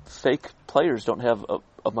these fake players don't have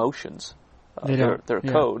emotions. They're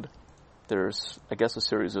code. There's, I guess, a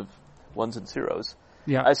series of ones and zeros.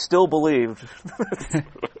 Yeah. I still believe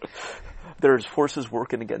there's forces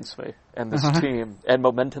working against me and this team, and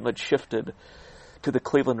momentum had shifted to the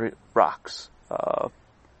Cleveland Rocks,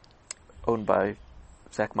 owned by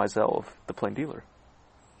Zach Meisel of the Plain Dealer.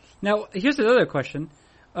 Now, here's another question.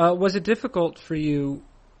 Was it difficult for you?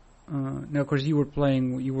 Now, of course, you were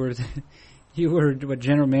playing. You were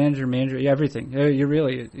general manager, everything.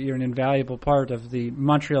 You're an invaluable part of the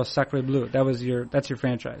Montreal Sacre Bleu. That's your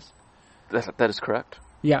franchise. That is correct.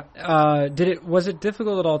 Yeah. Was it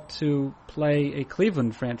difficult at all to play a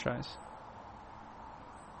Cleveland franchise?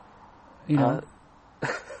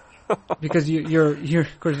 Because you're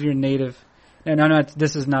of course you're native, and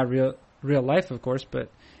this is not real life, of course, but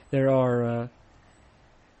there are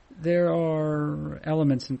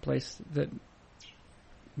elements in place that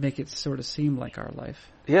make it sort of seem like our life.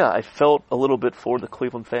 Yeah, I felt a little bit for the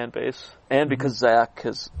Cleveland fan base, and because Zach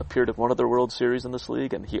has appeared at one of the World Series in this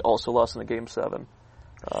league, and he also lost in the Game 7.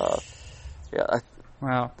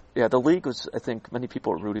 Wow. Yeah, the league was, I think, many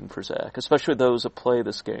people are rooting for Zach, especially those that play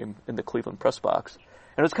this game in the Cleveland press box.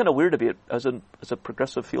 And it's kind of weird to be as a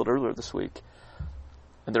Progressive Field earlier this week,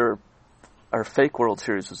 and our fake World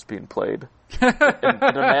Series was being played in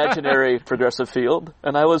an imaginary Progressive Field,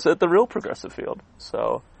 and I was at the real Progressive Field.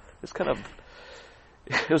 So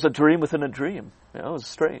it was a dream within a dream. It was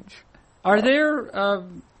strange. Are there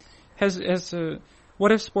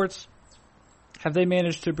what if sports have they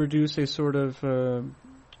managed to produce a sort of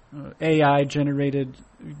AI generated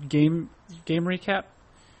game recap?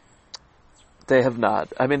 They have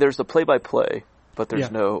not. I mean, there's the play-by-play, but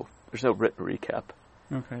there's no written recap.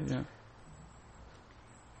 Okay, yeah.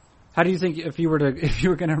 How do you think if you were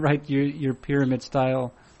going to write your pyramid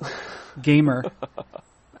style gamer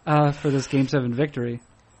for this Game 7 victory?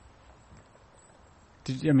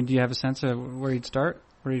 Do you have a sense of where you'd start,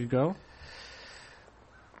 where you'd go?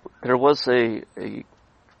 There was a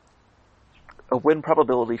win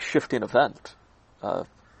probability shifting event.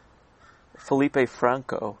 Felipe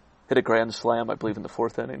Franco hit a grand slam, I believe, in the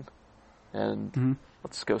 4th inning, and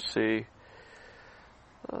let's go see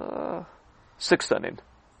 6th inning.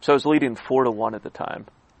 So I was leading 4-1 at the time.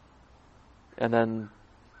 And then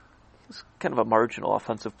he's kind of a marginal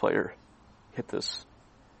offensive player. Hit this.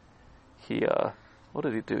 What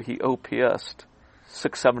did he do? He OPS'd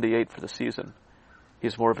 678 for the season.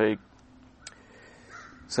 He's more of a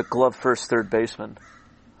glove first third baseman.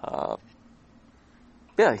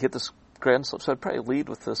 He hit this grand slam. So I'd probably lead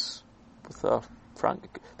with this, with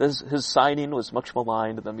Frank. His signing was much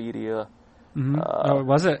maligned in the media.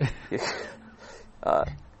 Was it?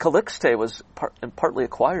 Calixte was partly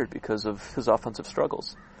acquired because of his offensive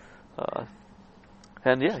struggles.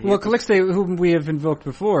 Calixte, whom we have invoked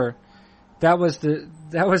before, that was the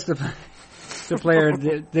player.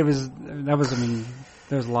 There was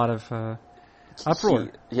a lot of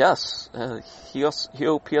uproar. Yes. He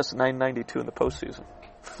OPS 992 in the postseason.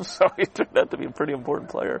 So he turned out to be a pretty important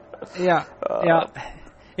player. Yeah.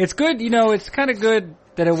 It's good, it's kind of good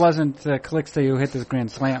that it wasn't Calixte who hit this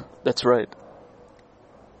grand slam. That's right.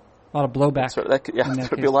 A lot of blowback. There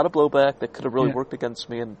could be a lot of blowback that could have really worked against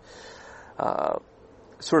me, and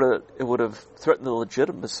it would have threatened the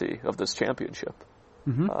legitimacy of this championship.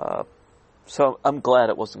 Mm-hmm. So I'm glad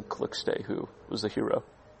it wasn't Calixte who was the hero.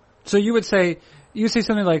 So you would say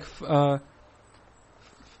something like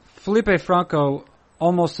Felipe Franco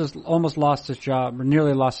almost lost his job, or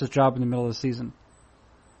nearly lost his job in the middle of the season.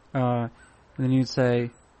 And then you'd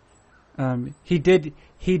say he did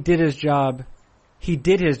his job. He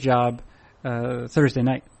did his job Thursday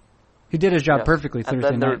night. He did his job perfectly Thursday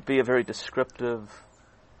night. And then there would be a very descriptive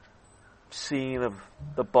scene of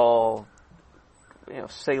the ball,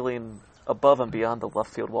 sailing above and beyond the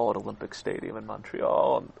left field wall at Olympic Stadium in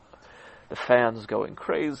Montreal, and the fans going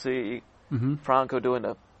crazy. Mm-hmm. Franco doing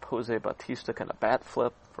a Jose Bautista kind of bat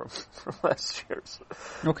flip from last year's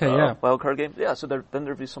wild card game. Yeah, so then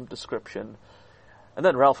there'd be some description. And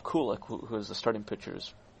then Ralph Kulik, who is the starting pitcher,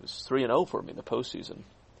 was 3-0 for me in the postseason.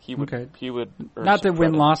 He would earn not that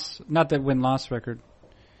credit. win-loss record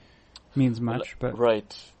means much, but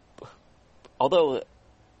right. Although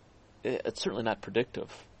it's certainly not predictive,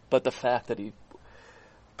 but the fact that he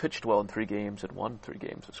pitched well in 3 games and won 3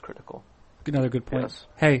 games was critical. Another good point. Yes.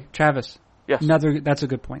 Hey, Travis. Yes. That's a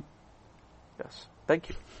good point. Yes. Thank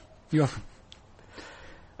you. You're welcome.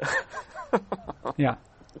 Yeah.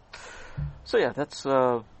 So yeah, that's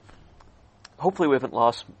hopefully we haven't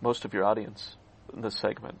lost most of your audience in this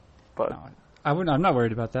segment, but no, I'm not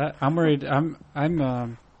worried about that. I'm worried. I'm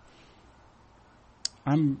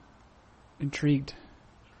intrigued.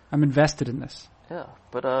 I'm invested in this. Yeah,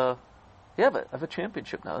 but I have a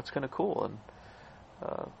championship now. That's kind of cool. And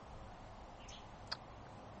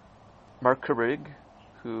Mark Carrig,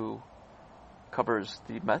 who covers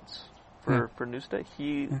the Mets for Newsday,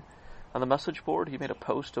 on the message board, he made a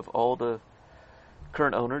post of all the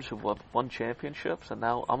current owners who've won championships, and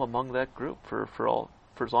now I'm among that group for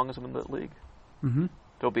as long as I'm in the league. Mm-hmm.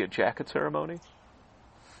 There'll be a jacket ceremony.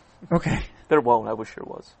 Okay. There won't. I wish there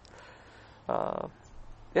was.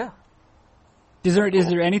 Yeah. Is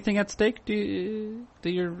there anything at stake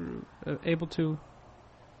that you're able to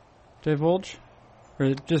divulge,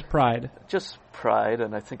 or just pride? Just pride,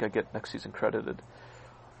 and I think I get next season credited.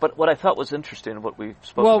 But what I thought was interesting, what we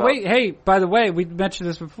spoke about. Well, wait. Hey, by the way, we mentioned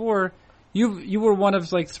this before. You were one of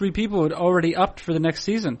 3 people who had already upped for the next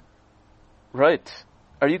season. Right.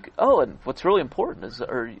 Are you? Oh, and what's really important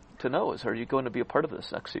are you going to be a part of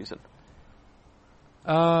this next season?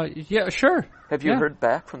 Yeah, sure. Have you heard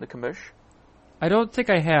back from the commish? I don't think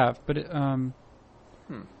I have, but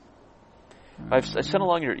I sent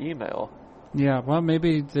along your email. Yeah, well,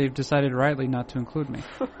 maybe they've decided rightly not to include me.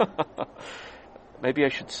 Maybe I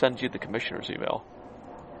should send you the commissioner's email.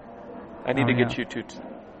 I need to get you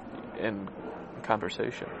in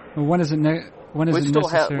conversation. Well, when is it? When is it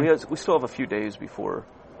necessary? We still have a few days before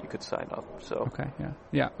you could sign up. So okay,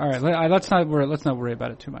 yeah. All right, let's not worry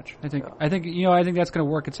about it too much. I think that's going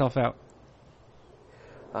to work itself out.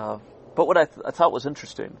 But what I thought was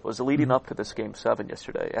interesting was leading up to this Game 7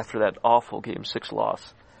 yesterday, after that awful Game 6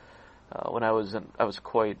 loss. When I was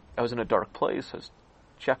in a dark place. I was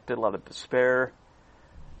checked, a lot of despair.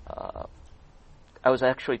 I was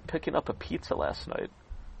actually picking up a pizza last night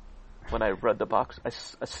when I read the box. I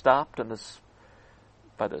stopped I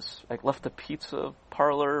left the pizza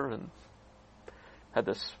parlor and had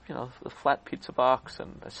this, the flat pizza box,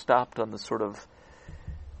 and I stopped on this sort of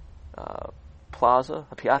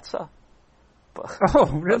piazza. Oh,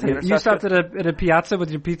 really? You stopped at a piazza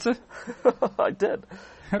with your pizza? I did.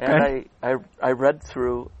 Okay. And I read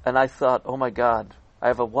through, and I thought, oh my God, I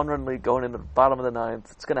have a 1-run lead going into the bottom of the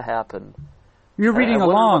 9th. It's going to happen. You're reading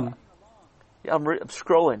along. I'm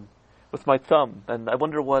scrolling with my thumb, and I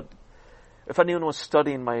wonder if anyone was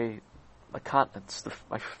studying my countenance,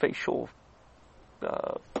 my facial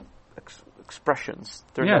expressions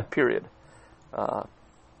during that period.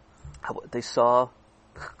 They saw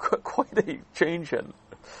quite a change in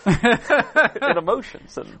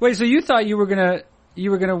emotions. And wait, so you thought you were gonna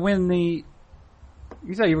win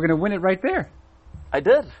you thought you were gonna win it right there? I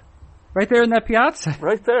did. Right there in that piazza.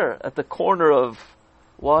 Right there at the corner of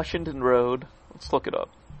Washington Road. Let's look it up.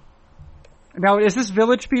 Now, is this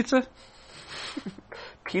Village Pizza?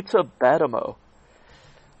 Pizza Badamo.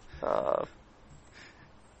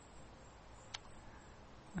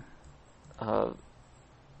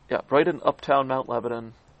 Right in Uptown Mount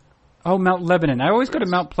Lebanon. Oh, Mount Lebanon. I always go to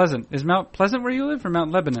Mount Pleasant. Is Mount Pleasant where you live, or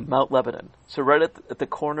Mount Lebanon? Mount Lebanon. So right at the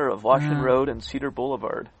corner of Washington Road and Cedar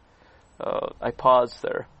Boulevard. I paused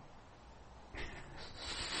there.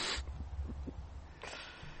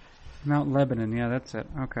 Mount Lebanon. Yeah, that's it.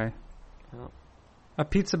 Okay. Yeah. A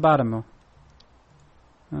Pizza Bottomo.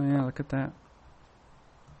 Oh yeah, look at that.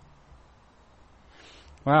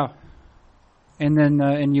 Wow. And then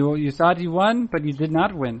and you thought you won, but you did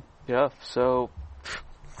not win. Yeah. So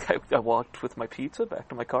I walked with my pizza back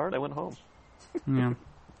to my car and I went home. Yeah.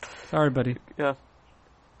 Sorry, buddy. Yeah.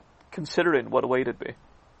 Considering what awaited me.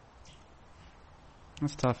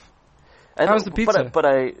 That's tough. How was the pizza? But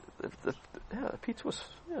the pizza was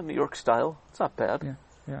New York style. It's not bad. Yeah.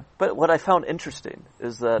 Yeah. But what I found interesting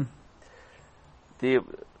is that the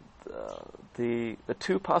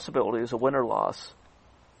two possibilities, a win or loss,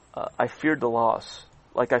 I feared the loss.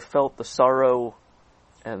 Like I felt the sorrow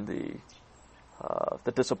and the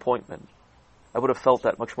disappointment. I would have felt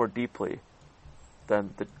that much more deeply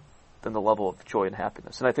than the level of joy and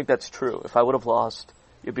happiness. And I think that's true. If I would have lost,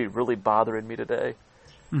 it'd be really bothering me today.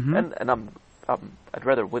 Mm-hmm. And I'd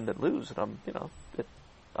rather win than lose. And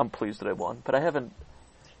I'm pleased that I won. But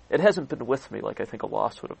it hasn't been with me like I think a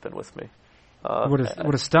loss would have been with me. Would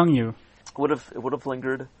have stung you. It would have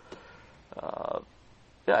lingered.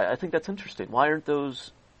 Yeah, I think that's interesting. Why aren't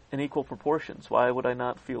those in equal proportions? Why would I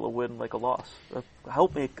not feel a win like a loss?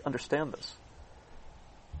 Help me understand this.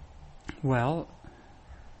 Well,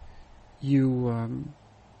 you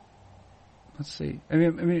let's see. I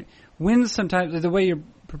mean, wins sometimes. The way you're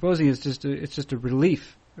proposing is just a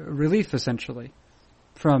relief essentially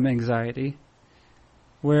from anxiety.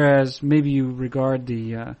 Whereas maybe you regard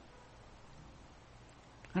the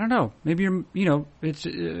I don't know. Maybe it's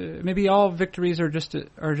maybe all victories are just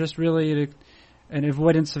really an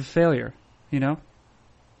avoidance of failure.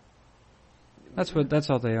 That's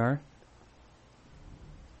all they are.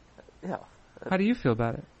 Yeah. How do you feel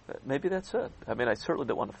about it? Maybe that's it. I mean, I certainly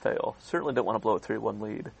don't want to fail. Certainly don't want to blow a 3-1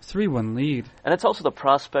 lead. 3-1 lead. And it's also the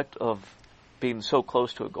prospect of being so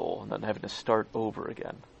close to a goal and then having to start over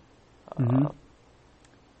again.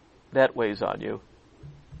 That weighs on you.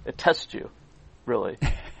 It tests you, really.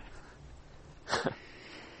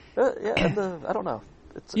 I don't know.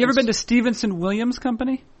 You ever been to Stevenson Williams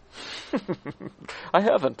Company? I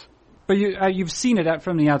haven't. But you've seen it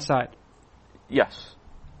from the outside. Yes.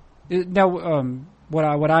 Now,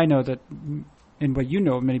 what I know that, and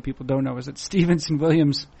what many people don't know, is that Stevenson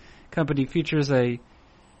Williams Company features a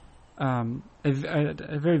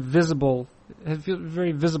very visible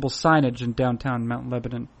signage in downtown Mount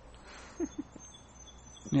Lebanon.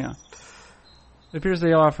 Yeah. It appears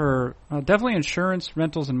they offer definitely insurance,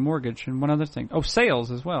 rentals, and mortgage, and one other thing. Oh, sales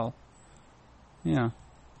as well. Yeah.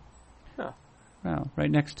 Yeah. Wow. Right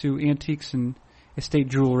next to antiques and estate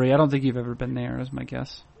jewelry. I don't think you've ever been there, is my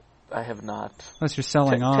guess. I have not. Unless you're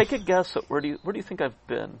selling off. Take a guess. Where do you think I've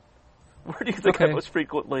been? Where do you think I most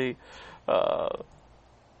frequently?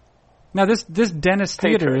 Now this Dennis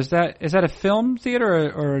Theater, is that a film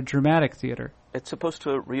theater or a dramatic theater? It's supposed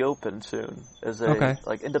to reopen soon as a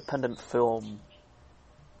independent film,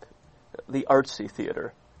 the artsy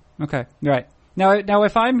theater. Okay, right. Now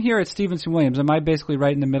if I'm here at Stevenson Williams, am I basically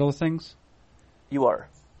right in the middle of things? You are.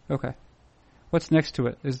 Okay. What's next to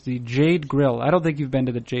it is the Jade Grill. I don't think you've been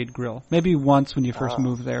to the Jade Grill. Maybe once when you first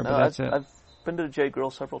moved there, but that's it. I've been to the Jade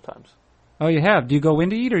Grill several times. Oh, you have? Do you go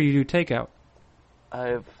in to eat or you do takeout?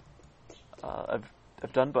 I've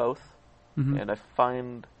done both, and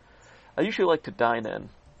I usually like to dine in.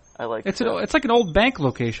 It's like an old bank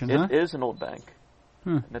location, huh? It is an old bank,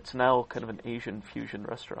 and it's now kind of an Asian fusion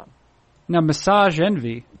restaurant. Now, Massage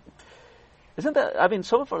Envy. Isn't that? I mean,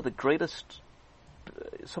 some of the greatest.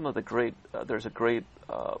 There's a great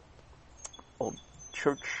old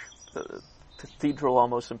church, cathedral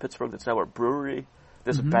almost in Pittsburgh that's now a brewery.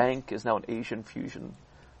 This bank is now an Asian fusion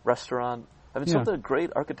restaurant. I mean, some of the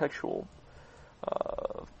great architectural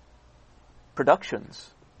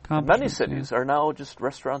productions in many cities are now just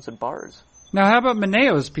restaurants and bars. Now, how about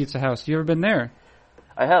Maneo's Pizza House? You ever been there?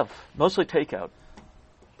 I have. Mostly takeout.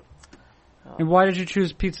 And why did you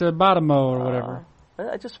choose Pizza Bottomo or whatever?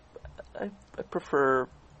 I prefer.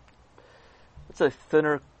 It's a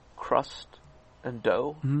thinner crust and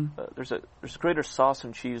dough. There's a greater sauce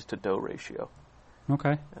and cheese to dough ratio.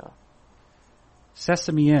 Okay. Yeah.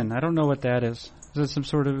 Sesame Inn. I don't know what that is. Is it some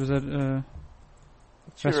sort of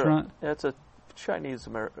restaurant? Yeah, it's a Chinese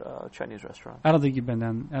restaurant. I don't think you've been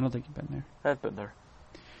there. I've been there.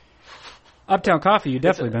 Uptown Coffee. You've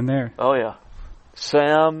definitely been there. Oh yeah.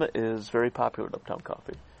 Sam is very popular at Uptown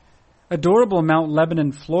Coffee. Adorable Mount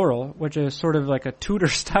Lebanon Floral, which is sort of like a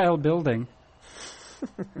Tudor-style building.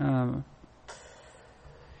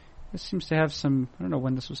 This seems to have some, I don't know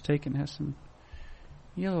when this was taken, it has some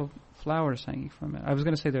yellow flowers hanging from it. I was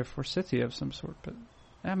going to say they're forsythia of some sort, but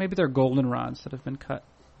maybe they're goldenrods that have been cut.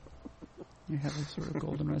 You have a sort of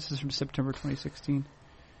goldenrod. This is from September 2016.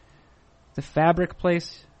 The Fabric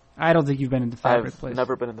Place. I don't think you've been in the Fabric Place. I've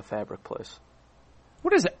never been in the Fabric Place.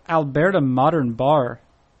 What is Alberta Modern Bar?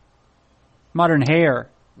 Modern Hair.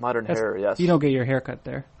 Modern Hair, yes. You don't get your hair cut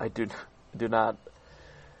there. I do not.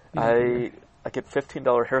 I get $15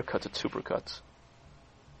 haircuts at Supercuts.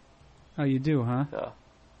 Oh, you do, huh? Yeah.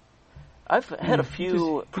 I've had a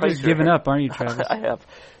few. You're just giving up, aren't you, Travis? I have.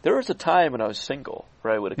 There was a time when I was single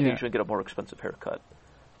where I would occasionally get a more expensive haircut.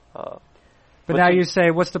 But now you say,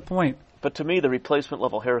 what's the point? But to me, the replacement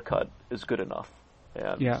level haircut is good enough.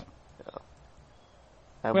 And, yeah.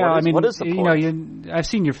 And well, what is the point? I've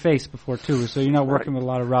seen your face before too, so you're not working with a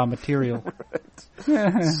lot of raw material.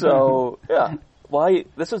 Right. So, yeah. Why?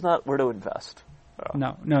 This is not where to invest.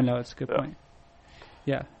 No, it's a good point.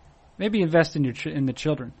 Yeah. Maybe invest in in the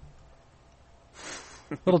children.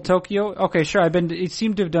 Little Tokyo? Okay, sure. You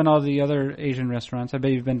seem to have done all the other Asian restaurants. I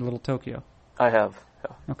bet you've been to Little Tokyo. I have,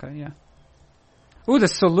 yeah. Okay, yeah. Ooh, the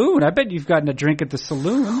saloon. I bet you've gotten a drink at the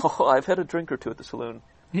saloon. Oh, I've had a drink or two at the saloon.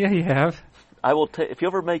 Yeah, you have. I will if you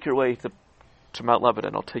ever make your way to Mount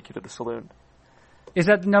Lebanon, I'll take you to the saloon. Is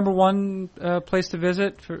that the number one place to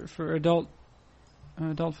visit for adult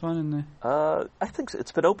fun? In the? I think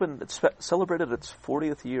it's been open. It's celebrated its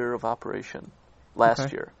 40th year of operation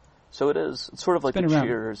last year. So it is. It's sort of like the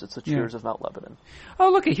Cheers. It's the Cheers of Mount Lebanon.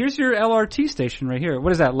 Oh, look! Here's your LRT station right here.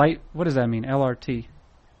 What is that? What does that mean? LRT.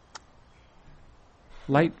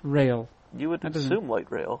 Light rail. You would assume light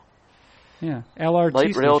rail. Yeah, LRT.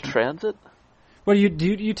 Light rail station. transit. What do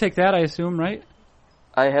you take that? I assume, right?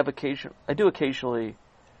 I do occasionally.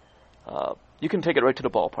 You can take it right to the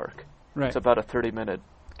ballpark. Right. It's about a 30-minute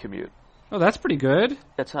commute. Oh, that's pretty good.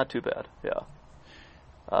 It's not too bad. Yeah.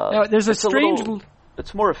 Now, there's a strange.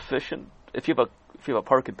 It's more efficient if you have a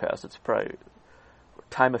parking pass. It's probably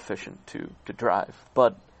time efficient to drive,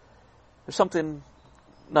 but there's something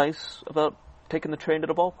nice about taking the train to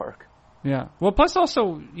the ballpark. Yeah. Well, plus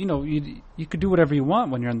also, you could do whatever you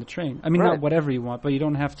want when you're on the train. I mean, not whatever you want, but you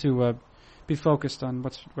don't have to be focused on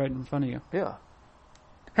what's right in front of you. Yeah.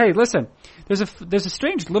 Hey, listen. There's a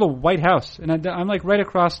strange little white house, and I'm like right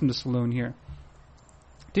across from the saloon here.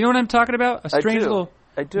 Do you know what I'm talking about? A strange little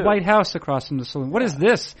white house across from the saloon. What is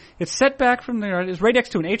this? It's set back from there. It's right next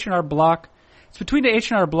to an H&R Block. It's between the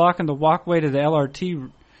H&R Block and the walkway to the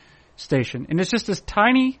LRT station, and it's just this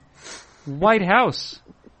tiny white house.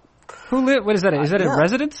 What is that? Is that a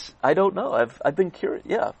residence? I don't know. I've been curious.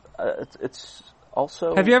 Yeah, it's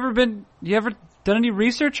also. Have you ever done any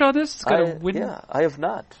research on this? Yeah, I have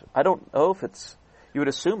not. I don't know if it's. You would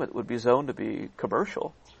assume it would be zoned to be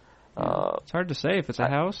commercial. Yeah, it's hard to say if it's a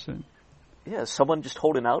house. Yeah, someone just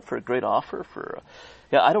holding out for a great offer for.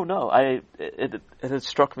 Yeah, I don't know. It has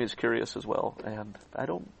struck me as curious as well, and I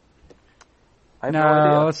have no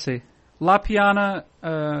idea. Let's see. La Piana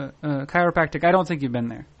Chiropractic. I don't think you've been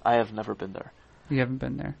there. I have never been there. You haven't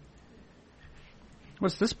been there.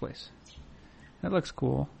 What's this place? That looks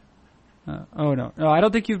cool. Oh, no. No, I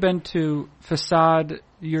don't think you've been to Facade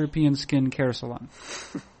European Skin Care Salon.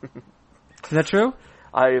 Is that true?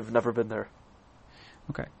 I've never been there.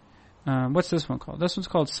 Okay. What's this one called? This one's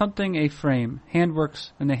called Something A Frame.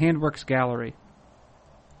 Handworks in the Handworks Gallery.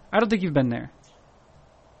 I don't think you've been there.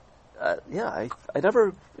 I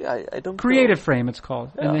never. I don't. Creative Frame, it's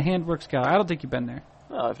called, in the Handworks Gallery. I don't think you've been there.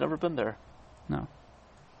 No, I've never been there. No.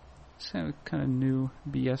 It's kind of new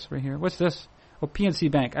BS right here. What's this? Oh,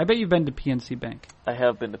 PNC Bank. I bet you've been to PNC Bank. I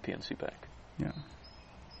have been to PNC Bank. Yeah.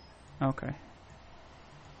 Okay.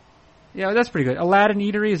 Yeah, that's pretty good. Aladdin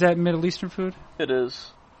Eatery, is that Middle Eastern food? It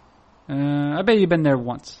is. I bet you've been there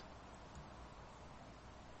once.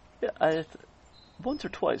 Yeah, once or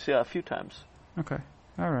twice. Yeah, a few times. Okay.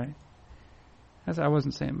 All right. I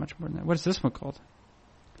wasn't saying much more than that. What is this one called?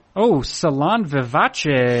 Oh, Salon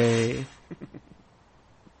Vivace.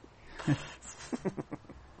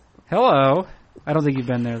 Hello. I don't think you've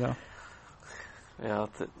been there though. Yeah,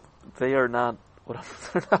 they are not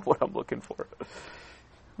what I'm looking for.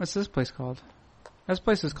 What's this place called? This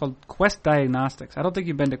place is called Quest Diagnostics. I don't think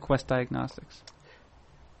you've been to Quest Diagnostics.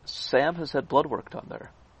 Sam has had blood work done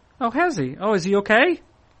there. Oh, has he? Oh, is he okay?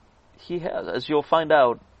 He has. As you'll find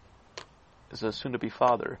out, as a soon-to-be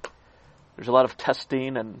father, there's a lot of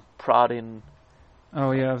testing and prodding.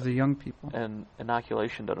 Oh, yeah, of the young people. And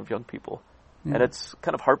inoculation done of young people. Yeah. And it's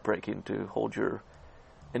kind of heartbreaking to hold your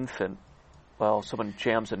infant Well, someone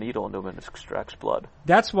jams a needle into him and extracts blood.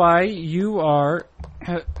 That's why you are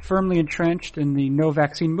firmly entrenched in the no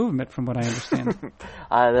vaccine movement, from what I understand.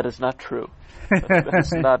 That is not true. That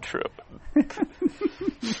is not true.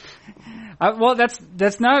 Well,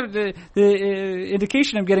 that's not the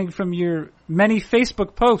indication I'm getting from your many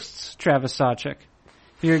Facebook posts, Travis Sawchik.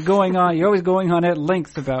 You're always going on at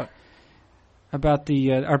length about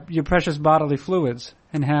your precious bodily fluids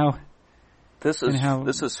and how. This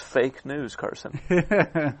is fake news, Carson.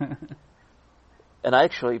 And I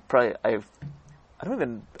actually I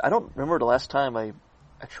don't remember the last time I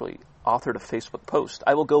actually authored a Facebook post.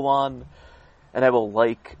 I will go on and I will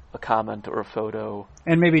like a comment or a photo.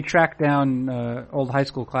 And maybe track down old high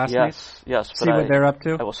school classmates. Yes. See what they're up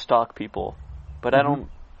to. I will stalk people. But I don't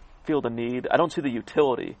feel the need. I don't see the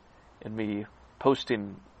utility in me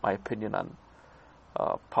posting my opinion on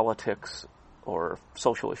politics or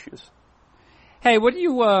social issues. Hey, what do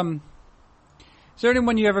you, is there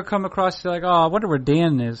anyone you ever come across, you're like, oh, I wonder where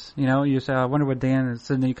Dan is? You know, you say, I wonder what Dan is,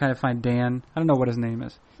 and then you kind of find Dan. I don't know what his name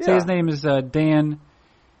is. Yeah. Say his name is Dan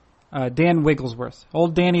Wigglesworth.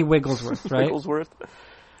 Old Danny Wigglesworth, right? Wigglesworth?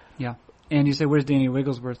 Yeah. And you say, where's Danny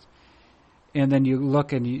Wigglesworth? And then you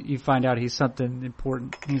look and you find out he's something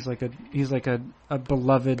important. He's like a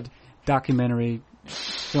beloved documentary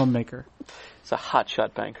filmmaker. It's a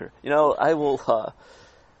hotshot banker. You know, I will,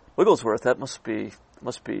 Wigglesworth, that must be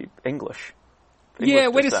English. Yeah,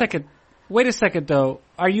 wait a second. Wait a second, though.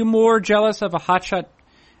 Are you more jealous of a hotshot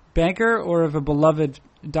banker or of a beloved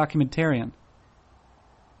documentarian?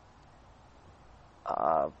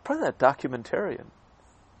 Probably that documentarian.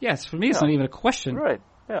 Yes, for me it's not even a question. Right,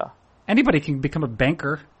 yeah. Anybody can become a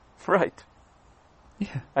banker. Right.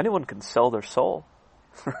 Yeah. Anyone can sell their soul.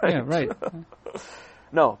 Right. Yeah, right.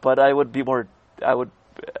 No, but I would be more, I would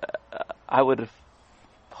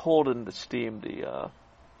hold in esteem the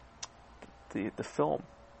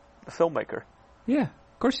filmmaker. Yeah,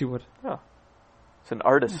 of course you would. Yeah. It's an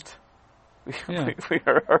artist. Yeah. We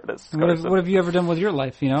are artists. What have you ever done with your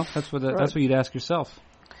life? You know, that's what you'd ask yourself.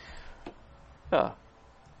 Yeah,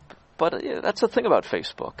 but that's the thing about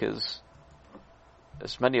Facebook is,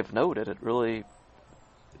 as many have noted, it really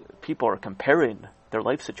people are comparing their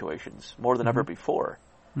life situations more than ever before,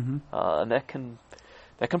 and that can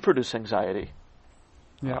produce anxiety.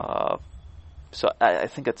 Yeah. So I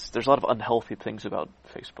think there's a lot of unhealthy things about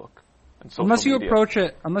Facebook. Unless you approach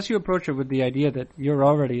it with the idea that you're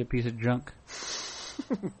already a piece of junk.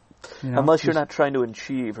 You know, unless you're not trying to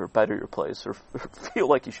achieve or better your place or feel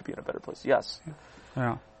like you should be in a better place. Yes.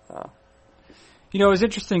 Yeah. You know, it was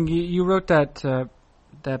interesting. You wrote that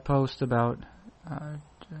post about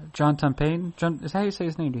John Tumpane. Is that how you say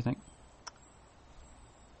his name? Do you think?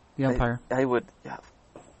 The umpire. I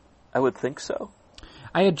would think so.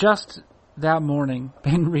 I had just that morning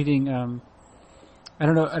been reading. I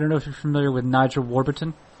don't know if you're familiar with Nigel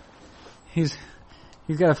Warburton. He's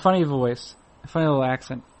got a funny voice, a funny little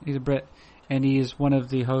accent. He's a Brit, and he is one of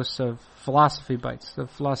the hosts of Philosophy Bites, the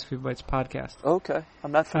Philosophy Bites podcast. Okay,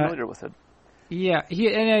 I'm not familiar with it. Yeah,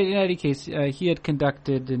 in any case, he had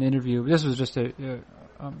conducted an interview. This was just a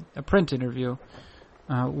print interview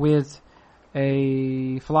with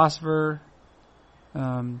a philosopher,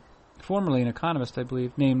 formerly an economist, I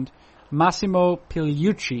believe, named Massimo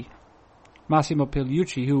Pigliucci. Massimo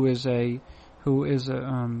Pigliucci, who is a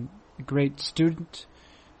great student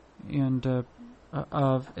and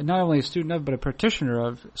of not only a student of but a practitioner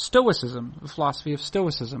of Stoicism, the philosophy of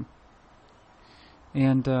Stoicism.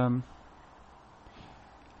 And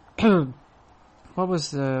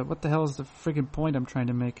what the hell is the friggin' point I'm trying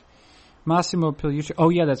to make? Massimo Pigliucci. Oh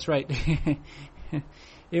yeah, that's right.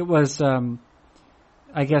 It was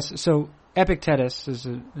I guess so. Epictetus is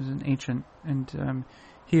an ancient, and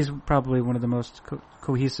he's probably one of the most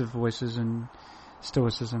cohesive voices in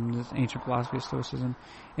Stoicism, this ancient philosophy of Stoicism.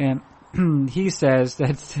 And he says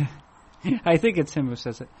that, I think it's him who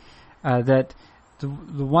says it, that the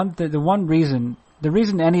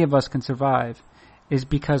reason any of us can survive is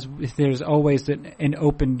because there's always an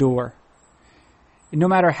open door. No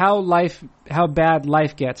matter how bad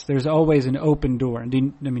life gets, there's always an open door. And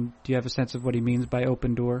do you have a sense of what he means by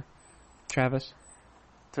open door, Travis?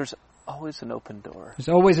 There's always an open door. There's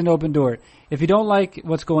always an open door. If you don't like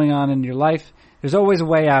what's going on in your life, there's always a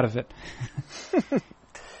way out of it.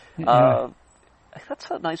 That's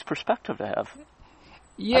a nice perspective to have.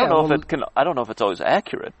 Yeah, I don't know if it's always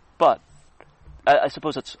accurate, but I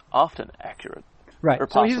suppose it's often accurate. Right. Or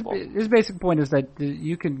possible. So his basic point is that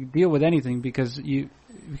you can deal with anything because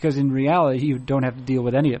in reality you don't have to deal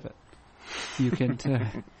with any of it. You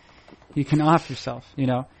can you can off yourself, you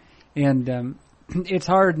know, and it's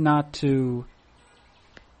hard not to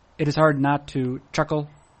it is hard not to chuckle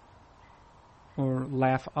or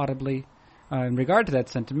laugh audibly in regard to that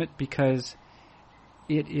sentiment, because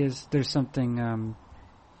there's something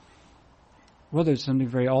there's something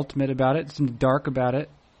very ultimate about it, something dark about it,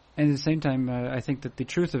 and at the same time, I think that the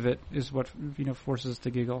truth of it is what forces us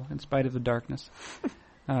to giggle in spite of the darkness.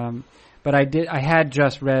 But I had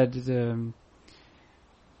just read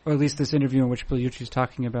or at least this interview in which Pigliucci is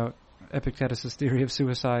talking about Epictetus' theory of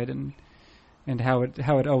suicide and how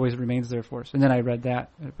it always remains there for us. And then I read that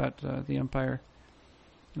about the umpire,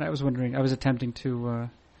 and I was attempting to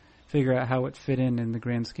figure out how it fit in the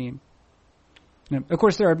grand scheme. Now, of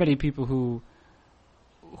course, there are many people who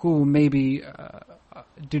maybe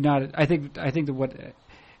do not. I think that what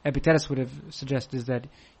Epictetus would have suggested is that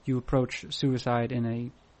you approach suicide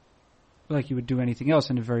like you would do anything else,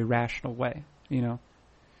 in a very rational way.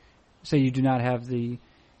 So you do not have the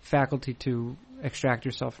faculty to extract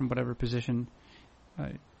yourself from whatever position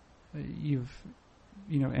you've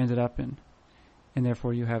ended up in, and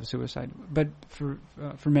therefore you have suicide. But for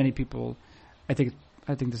many people, I think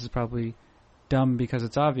this is probably dumb because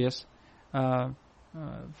it's obvious. For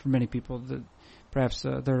many people, perhaps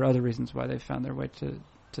there are other reasons why they've found their way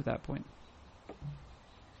to that point.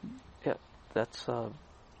 Yeah, that's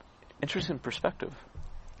interesting perspective.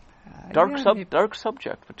 Dark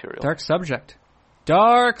subject material. Dark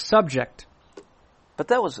subject. But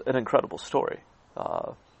that was an incredible story.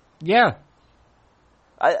 Yeah.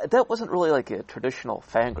 That wasn't really like a traditional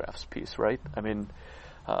Fangraphs piece, right? I mean,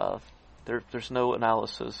 there's no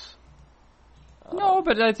analysis. No,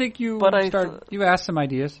 but I think you asked some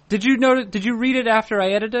ideas. Did you read it after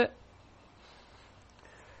I edited it?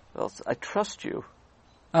 Well, I trust you.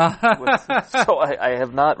 So I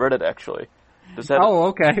have not read it, actually.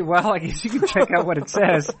 Okay. Well, I guess you can check out what it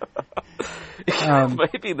says.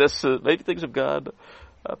 Maybe things have gone.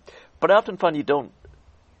 But I often find you don't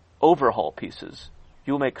overhaul pieces.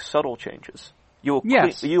 You will make subtle changes. You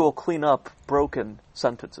will clean up broken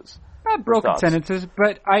sentences. Not broken sentences,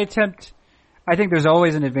 but I think there's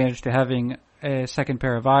always an advantage to having a second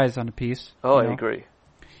pair of eyes on a piece. Oh, I agree.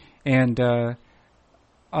 And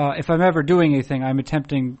if I'm ever doing anything, I'm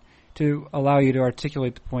attempting to allow you to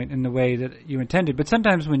articulate the point in the way that you intended. But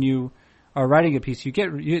sometimes when you are writing a piece,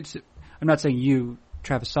 I'm not saying you,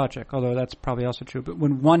 Travis Sawchuk, although that's probably also true, but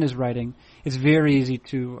when one is writing, it's very easy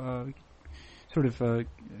to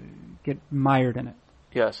get mired in it.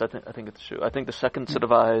 Yes, I think it's true. I think the second set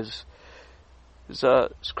of eyes is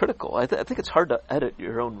critical. I think it's hard to edit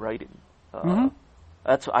your own writing.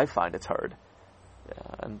 That's what I find it's hard.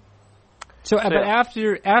 Yeah, but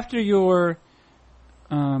after your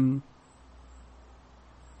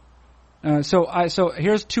so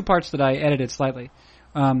here's two parts that I edited slightly.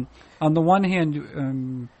 On the one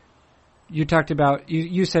hand, you talked about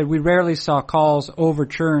you said we rarely saw calls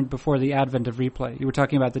overturned before the advent of replay. You were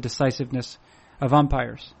talking about the decisiveness of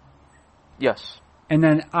umpires. Yes. And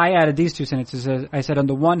then I added these two sentences. I said, on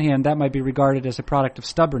the one hand, that might be regarded as a product of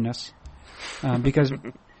stubbornness, because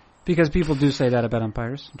people do say that about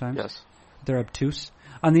umpires sometimes. Yes. They're obtuse.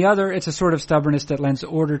 On the other, it's a sort of stubbornness that lends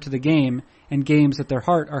order to the game, and games at their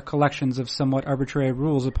heart are collections of somewhat arbitrary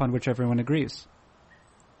rules upon which everyone agrees.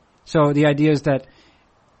 So the idea is that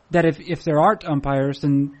if there aren't umpires,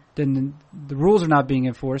 then the rules are not being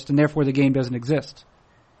enforced, and therefore the game doesn't exist.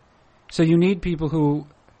 So you need people who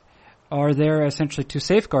are there essentially to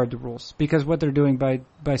safeguard the rules, because what they're doing by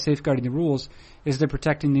safeguarding the rules is they're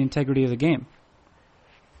protecting the integrity of the game.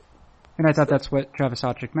 And I thought that's what Travis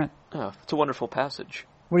Sawchuk meant. Oh, it's a wonderful passage.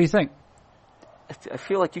 What do you think? I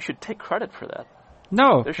feel like you should take credit for that.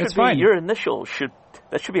 No, it's fine. Your initial should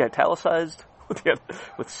be italicized with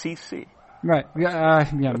CC. Right. Yeah,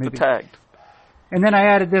 with maybe. The tagged. And then I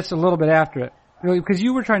added this a little bit after it, because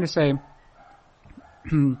you were trying to say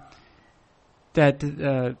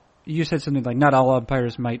that you said something like not all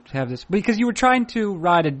umpires might have this, because you were trying to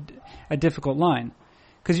ride a difficult line,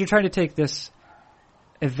 because you're trying to take this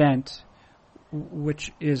event,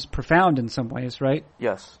 which is profound in some ways, right?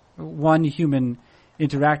 Yes. One human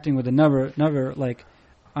interacting with another, like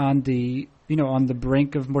on the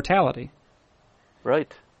brink of mortality.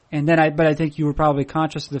 Right. And then but I think you were probably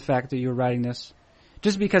conscious of the fact that you were writing this.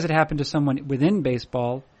 Just because it happened to someone within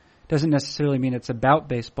baseball doesn't necessarily mean it's about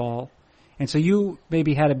baseball. And so you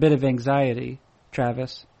maybe had a bit of anxiety,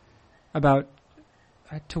 Travis, about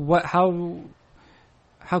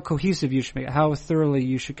how cohesive you should make it, how thoroughly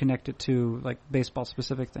you should connect it to like baseball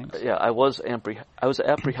specific things. Yeah, I was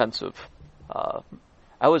apprehensive.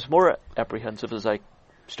 I was more apprehensive as I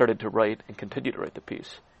started to write and continue to write the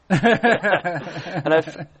piece. And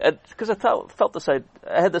because I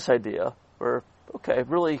had this idea where, okay,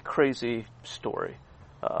 really crazy story.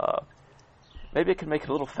 Maybe I can make it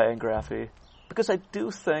a little Fangraphy, because I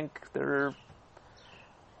do think there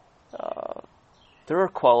are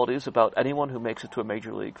qualities about anyone who makes it to a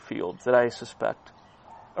major league field that I suspect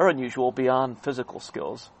are unusual beyond physical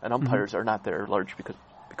skills, and umpires are not there large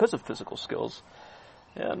because of physical skills.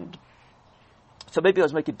 And so maybe I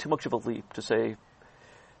was making too much of a leap to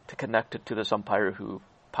connect it to this umpire who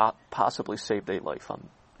possibly saved a life on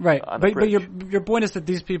right. On but your point is that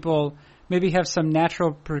these people maybe have some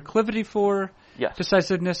natural proclivity for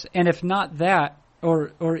decisiveness, and if not that,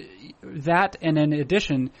 or that, and in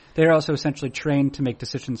addition, they're also essentially trained to make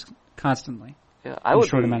decisions constantly. Yeah,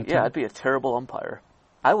 I'd be a terrible umpire.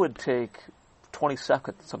 I would take 20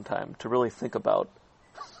 seconds sometime to really think about,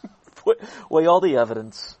 weigh all the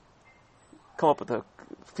evidence, come up with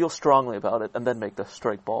feel strongly about it, and then make the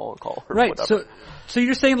strike ball call or right. whatever. So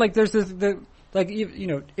you're saying like there's this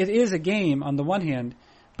it is a game on the one hand,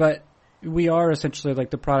 but we are essentially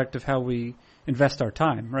like the product of how we invest our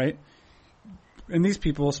time, right? And these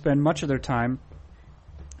people spend much of their time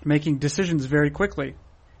making decisions very quickly.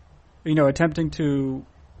 Attempting to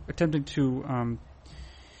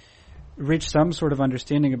reach some sort of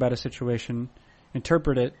understanding about a situation,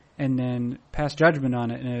 interpret it, and then pass judgment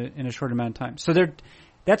on it in a short amount of time. So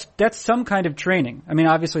that's some kind of training. I mean,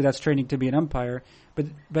 obviously that's training to be an umpire,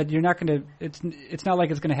 but you're not going to. It's not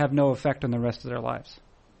like it's going to have no effect on the rest of their lives.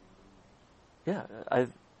 Yeah,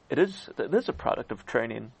 it is a product of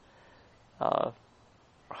training.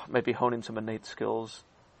 Maybe honing some innate skills.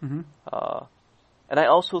 Mm-hmm. And I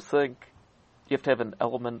also think you have to have an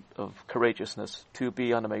element of courageousness to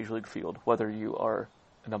be on a major league field, whether you are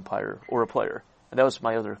an umpire or a player. And that was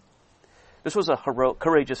this was a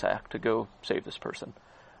courageous act to go save this person.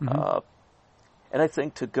 Mm-hmm. And I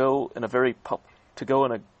think to go in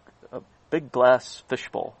a big glass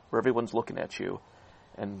fishbowl where everyone's looking at you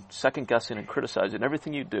and second guessing and criticizing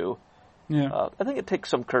everything you do, I think it takes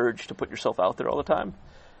some courage to put yourself out there all the time.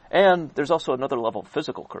 And there's also another level of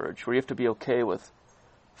physical courage where you have to be okay with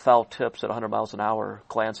foul tips at 100 miles an hour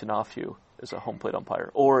glancing off you as a home plate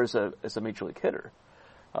umpire or as a major league hitter.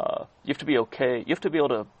 You have to be okay. You have to be able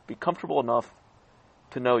to be comfortable enough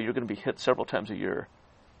to know you're going to be hit several times a year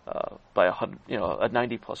by a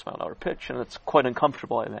 90 plus mile an hour pitch, and it's quite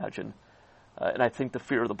uncomfortable, I imagine. And I think the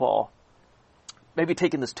fear of the ball, maybe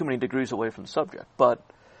taking this too many degrees away from the subject, but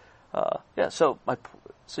so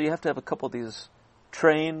you have to have a couple of these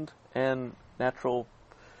trained and natural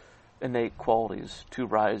innate qualities to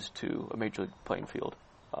rise to a major league playing field.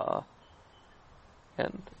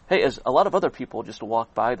 And hey, as a lot of other people just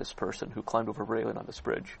walked by this person who climbed over a railing on this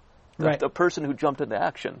bridge. The person who jumped into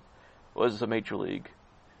action was a major league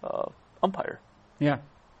umpire. Yeah.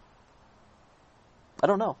 I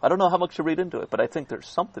don't know how much to read into it, but I think there's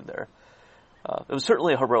something there. It was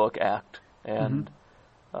certainly a heroic act, and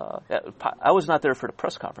I was not there for the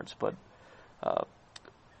press conference, but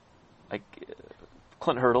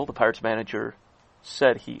Clint Hurdle, the Pirates manager,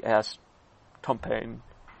 said he asked Tom Paine,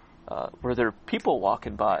 were there people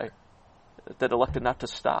walking by that elected not to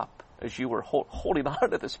stop as you were holding on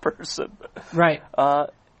to this person? Right.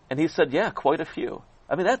 And he said, yeah, quite a few.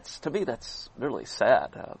 I mean, to me, that's really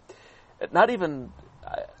sad. Not even,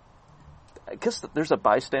 I guess there's a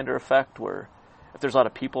bystander effect where if there's a lot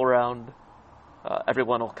of people around,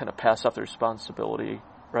 everyone will kind of pass off the responsibility,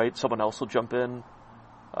 right? Someone else will jump in.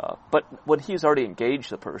 But when he's already engaged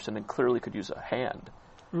the person and clearly could use a hand,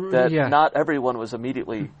 not everyone was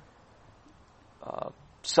immediately.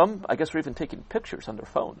 Some, I guess, were even taking pictures on their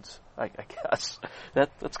phones. I guess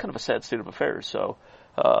that's kind of a sad state of affairs. So,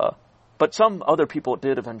 but some other people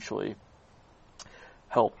did eventually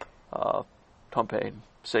help Tom Paine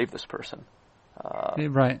save this person.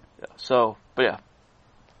 Right. Yeah, so, but yeah.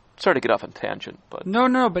 Sorry to get off on tangent, but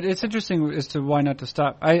no, but it's interesting as to why not to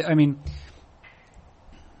stop. I mean,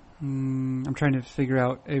 I'm trying to figure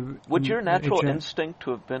out. Would your natural instinct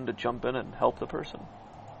to have been to jump in and help the person,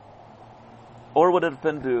 or would it have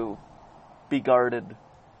been to be guarded,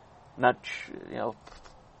 not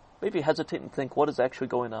maybe hesitate and think what is actually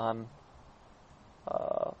going on?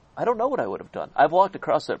 I don't know what I would have done. I've walked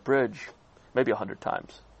across that bridge maybe 100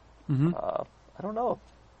 times. Mm-hmm. I don't know.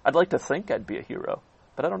 I'd like to think I'd be a hero,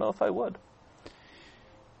 but I don't know if I would.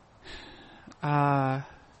 I'm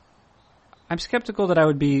skeptical that I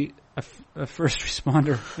would be a first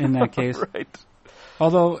responder in that case. Right.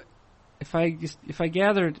 Although, if I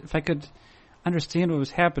could understand what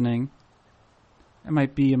was happening, I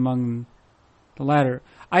might be among the latter.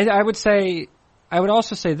 I would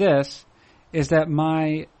also say this, is that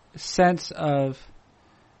my sense of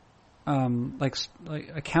like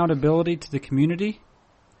accountability to the community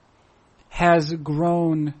has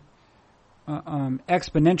grown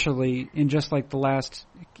exponentially in just like the last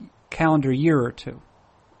calendar year or two.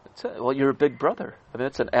 Well, you're a big brother. I mean,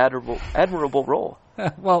 it's an admirable role.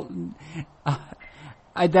 Well,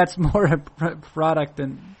 that's more a product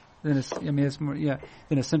than it's more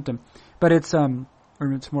than a symptom, but it's or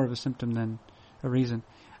it's more of a symptom than a reason,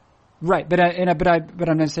 right? But I'm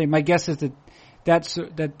going to say my guess is that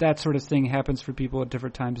sort of thing happens for people at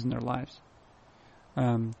different times in their lives,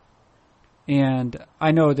 and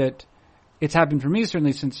I know that it's happened for me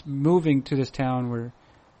certainly since moving to this town where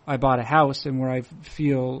I bought a house and where I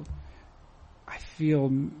feel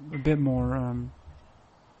a bit more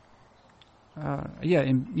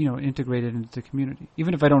integrated into the community.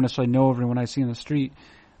 Even if I don't necessarily know everyone I see in the street,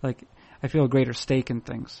 like I feel a greater stake in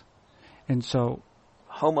things. And so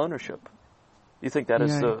home ownership. You think that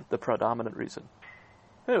is the predominant reason?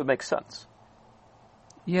 It would make sense.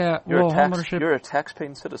 Yeah, home ownership. You're a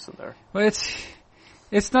tax-paying citizen there. Well,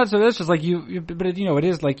 it's not so. That's just like but it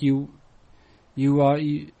is like you.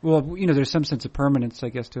 There's some sense of permanence, I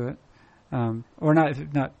guess, to it, or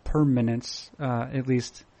not permanence, at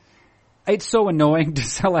least. It's so annoying to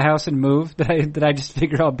sell a house and move that I just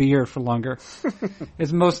figure I'll be here for longer.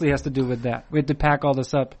 It mostly has to do with that. We have to pack all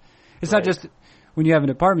this up. It's not just when you have an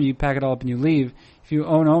apartment, you pack it all up and you leave. If you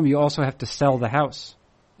own a home, you also have to sell the house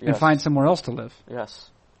and find somewhere else to live. Yes.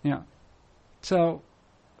 Yeah. So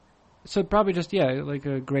probably just, like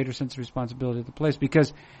a greater sense of responsibility to the place.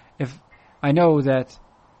 Because if I know that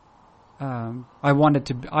I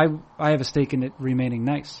have a stake in it remaining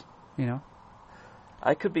nice,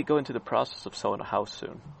 I could be going through the process of selling a house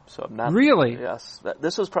soon. So I'm not... Really? Yes.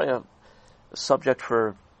 This is probably a subject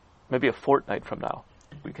for maybe a fortnight from now.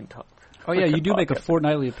 We can talk. Oh, yeah, you do make a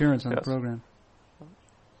fortnightly appearance on the program.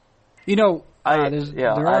 I'm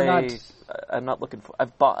not looking for...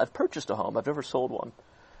 I've purchased a home. I've never sold one.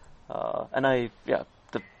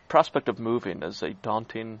 The prospect of moving is a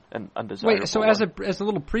daunting and undesirable. Wait, so as a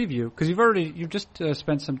little preview, because you've just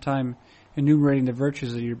spent some time enumerating the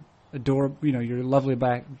virtues of your your lovely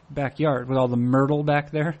backyard with all the myrtle back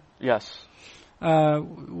there. Yes.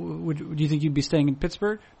 Do you think you'd be staying in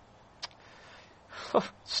Pittsburgh?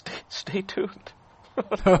 Stay tuned.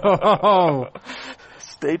 Oh.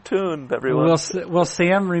 Stay tuned, everyone. Will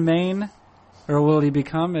Sam remain, or will he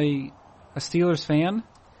become a Steelers fan?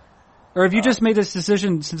 Or have you just made this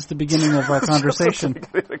decision since the beginning of our conversation?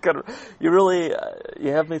 You really,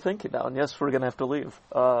 you have me thinking now, and yes, we're going to have to leave.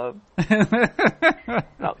 No,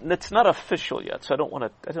 it's not official yet, so I don't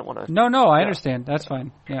want to. No, I understand. That's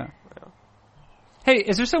fine. Yeah. Hey,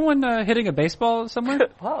 is there someone hitting a baseball somewhere?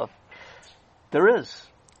 Wow, there is.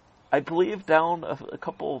 I believe down a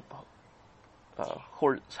couple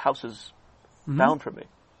houses down from me.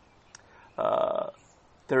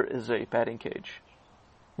 There is a batting cage.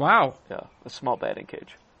 Wow. Yeah, a small batting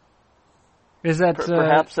cage. Is that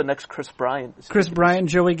perhaps the next Chris Bryant? Chris Bryant,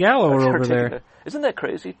 Joey Gallo are over there. Isn't that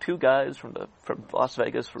crazy? Two guys from Las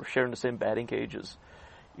Vegas were sharing the same batting cage as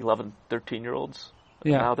 11, 13-year-olds.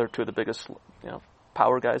 Yeah. Now they're two of the biggest,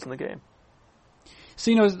 power guys in the game.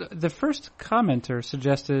 So the first commenter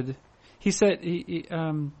suggested, he said he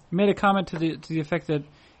made a comment to the effect that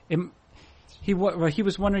he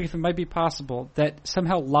was wondering if it might be possible that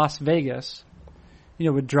somehow Las Vegas,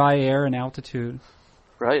 with dry air and altitude,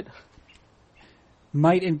 right,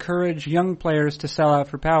 might encourage young players to sell out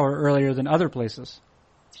for power earlier than other places.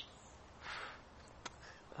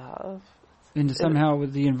 And somehow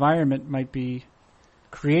the environment might be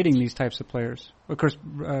creating these types of players. Of course,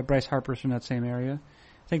 Bryce Harper's from that same area.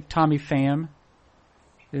 I think Tommy Pham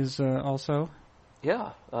is also.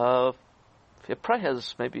 Yeah. It probably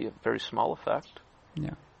has maybe a very small effect.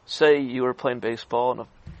 Yeah. Say you were playing baseball in a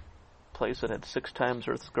place that had 6 times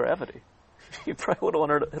Earth's gravity. You probably would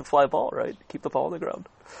want to fly a ball, right? Keep the ball on the ground.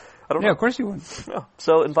 I don't know. Yeah, of course you would. Yeah.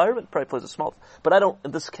 So environment probably plays a small... But I don't...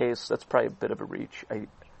 In this case, that's probably a bit of a reach.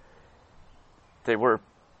 They were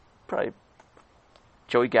probably...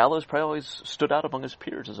 Joey Gallo's probably always stood out among his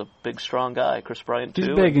peers as a big, strong guy. Chris Bryant,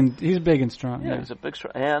 too. He's big and strong. Yeah, he's a big,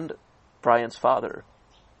 strong... And Bryant's father.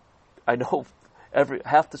 I know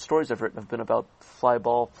half the stories I've written have been about fly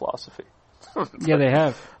ball philosophy. Yeah, they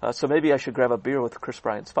have. So maybe I should grab a beer with Chris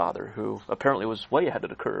Bryant's father, who apparently was way ahead of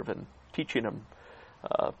the curve in teaching him,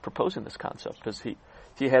 proposing this concept. Because he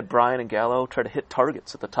had Bryant and Gallo try to hit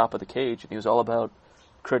targets at the top of the cage, and he was all about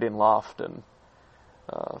creating loft and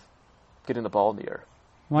getting the ball in the air.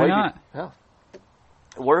 Why not? Yeah.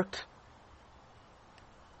 It worked.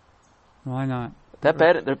 Why not?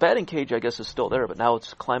 Their batting cage, I guess, is still there, but now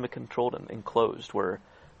it's climate-controlled and enclosed, where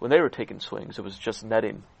when they were taking swings, it was just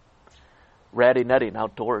netting. Ratty netting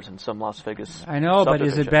outdoors in some Las Vegas. I know, but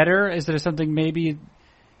is it better? Is there something maybe?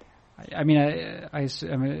 I mean, I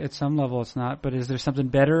mean, at some level it's not, but is there something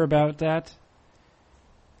better about that?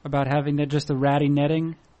 About having just the ratty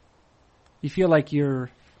netting? You feel like you're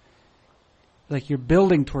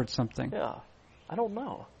building towards something. Yeah. I don't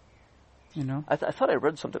know. You know? I thought I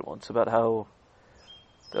read something once about how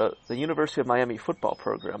the University of Miami football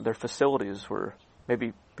program, their facilities were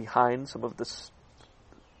maybe behind some of this.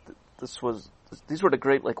 These were the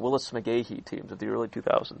great like Willis McGahee teams of the early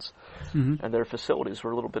 2000s, and their facilities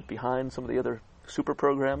were a little bit behind some of the other super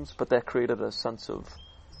programs, but that created a sense of,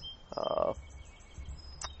 I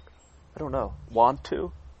don't know, want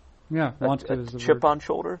to. Yeah, want to is the chip word. on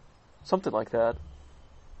shoulder, something like that,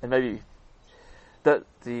 and maybe that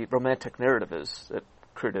the romantic narrative is it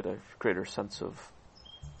created a greater sense of.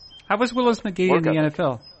 How was Willis McGahee in the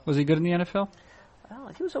NFL? Was he good in the NFL? Oh,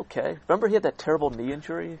 he was okay. Remember he had that terrible knee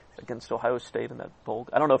injury against Ohio State in that bowl?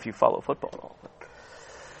 I don't know if you follow football at all. But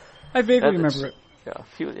I vaguely remember it. Yeah,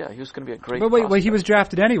 he was going to be a great But wait, he was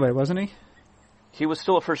drafted anyway, wasn't he? He was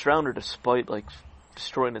still a first rounder despite like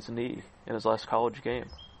destroying his knee in his last college game.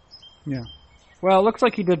 Yeah. Well, it looks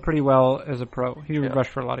like he did pretty well as a pro. He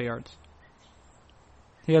rushed for a lot of yards.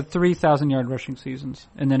 He had 3,000-yard rushing seasons,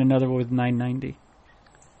 and then another one with 990.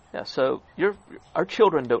 Yeah, so our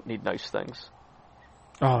children don't need nice things.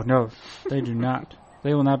 Oh, no, they do not.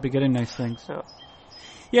 They will not be getting nice things. Yeah.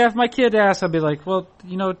 Yeah, if my kid asks, I'll be like, well,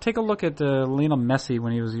 take a look at Lionel Messi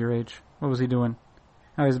when he was your age. What was he doing?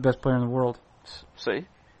 Now he's the best player in the world. See?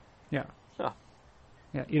 Yeah. Yeah.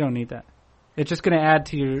 Yeah, you don't need that. It's just going to add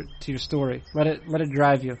to your story. Let it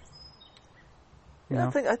drive you.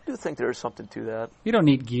 Yeah, I do think there is something to that. You don't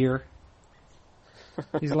need gear.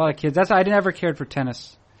 There's a lot of kids. I never cared for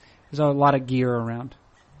tennis. There's a lot of gear around.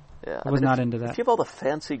 Yeah, I was not into that. If you have all the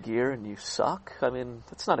fancy gear and you suck, I mean,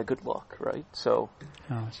 that's not a good look, right? So,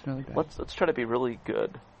 it's really bad. Let's try to be really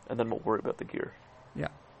good, and then we'll worry about the gear. Yeah,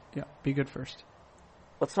 be good first.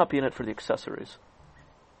 Let's not be in it for the accessories.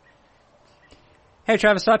 Hey,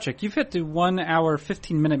 Travis Sawchik, you've hit the 1 hour,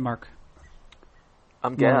 15-minute mark.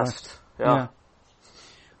 I'm gassed. Yeah.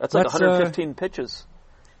 That's like 115 pitches.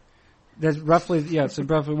 That's roughly, it's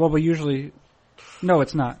roughly, well, we usually, no,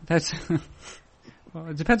 it's not. That's, well,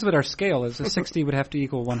 it depends what our scale is. A 60 would have to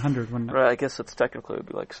equal 100, wouldn't it? Right, I guess it's technically would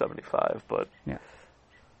be like 75, but yeah,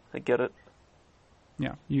 I get it.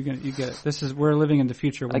 Yeah, you get it. We're living in the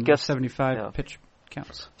future when the 75 pitch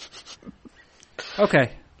counts.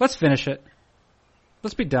 Okay, let's finish it.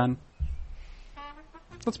 Let's be done.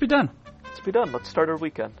 Let's be done. Let's start our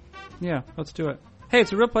weekend. Yeah, let's do it. Hey,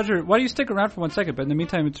 it's a real pleasure. Why don't you stick around for 1 second? But in the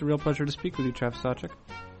meantime, it's a real pleasure to speak with you, Travis Sawchik.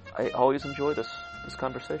 I always enjoy this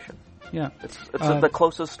conversation. Yeah, it's the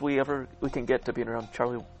closest we can get to being around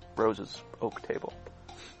Charlie Rose's oak table.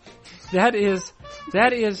 That is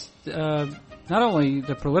not only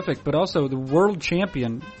the prolific but also the world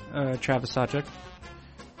champion Travis Sawchik.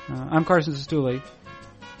 I'm Carson Cistulli.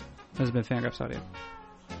 This has been Fangraphs Audio.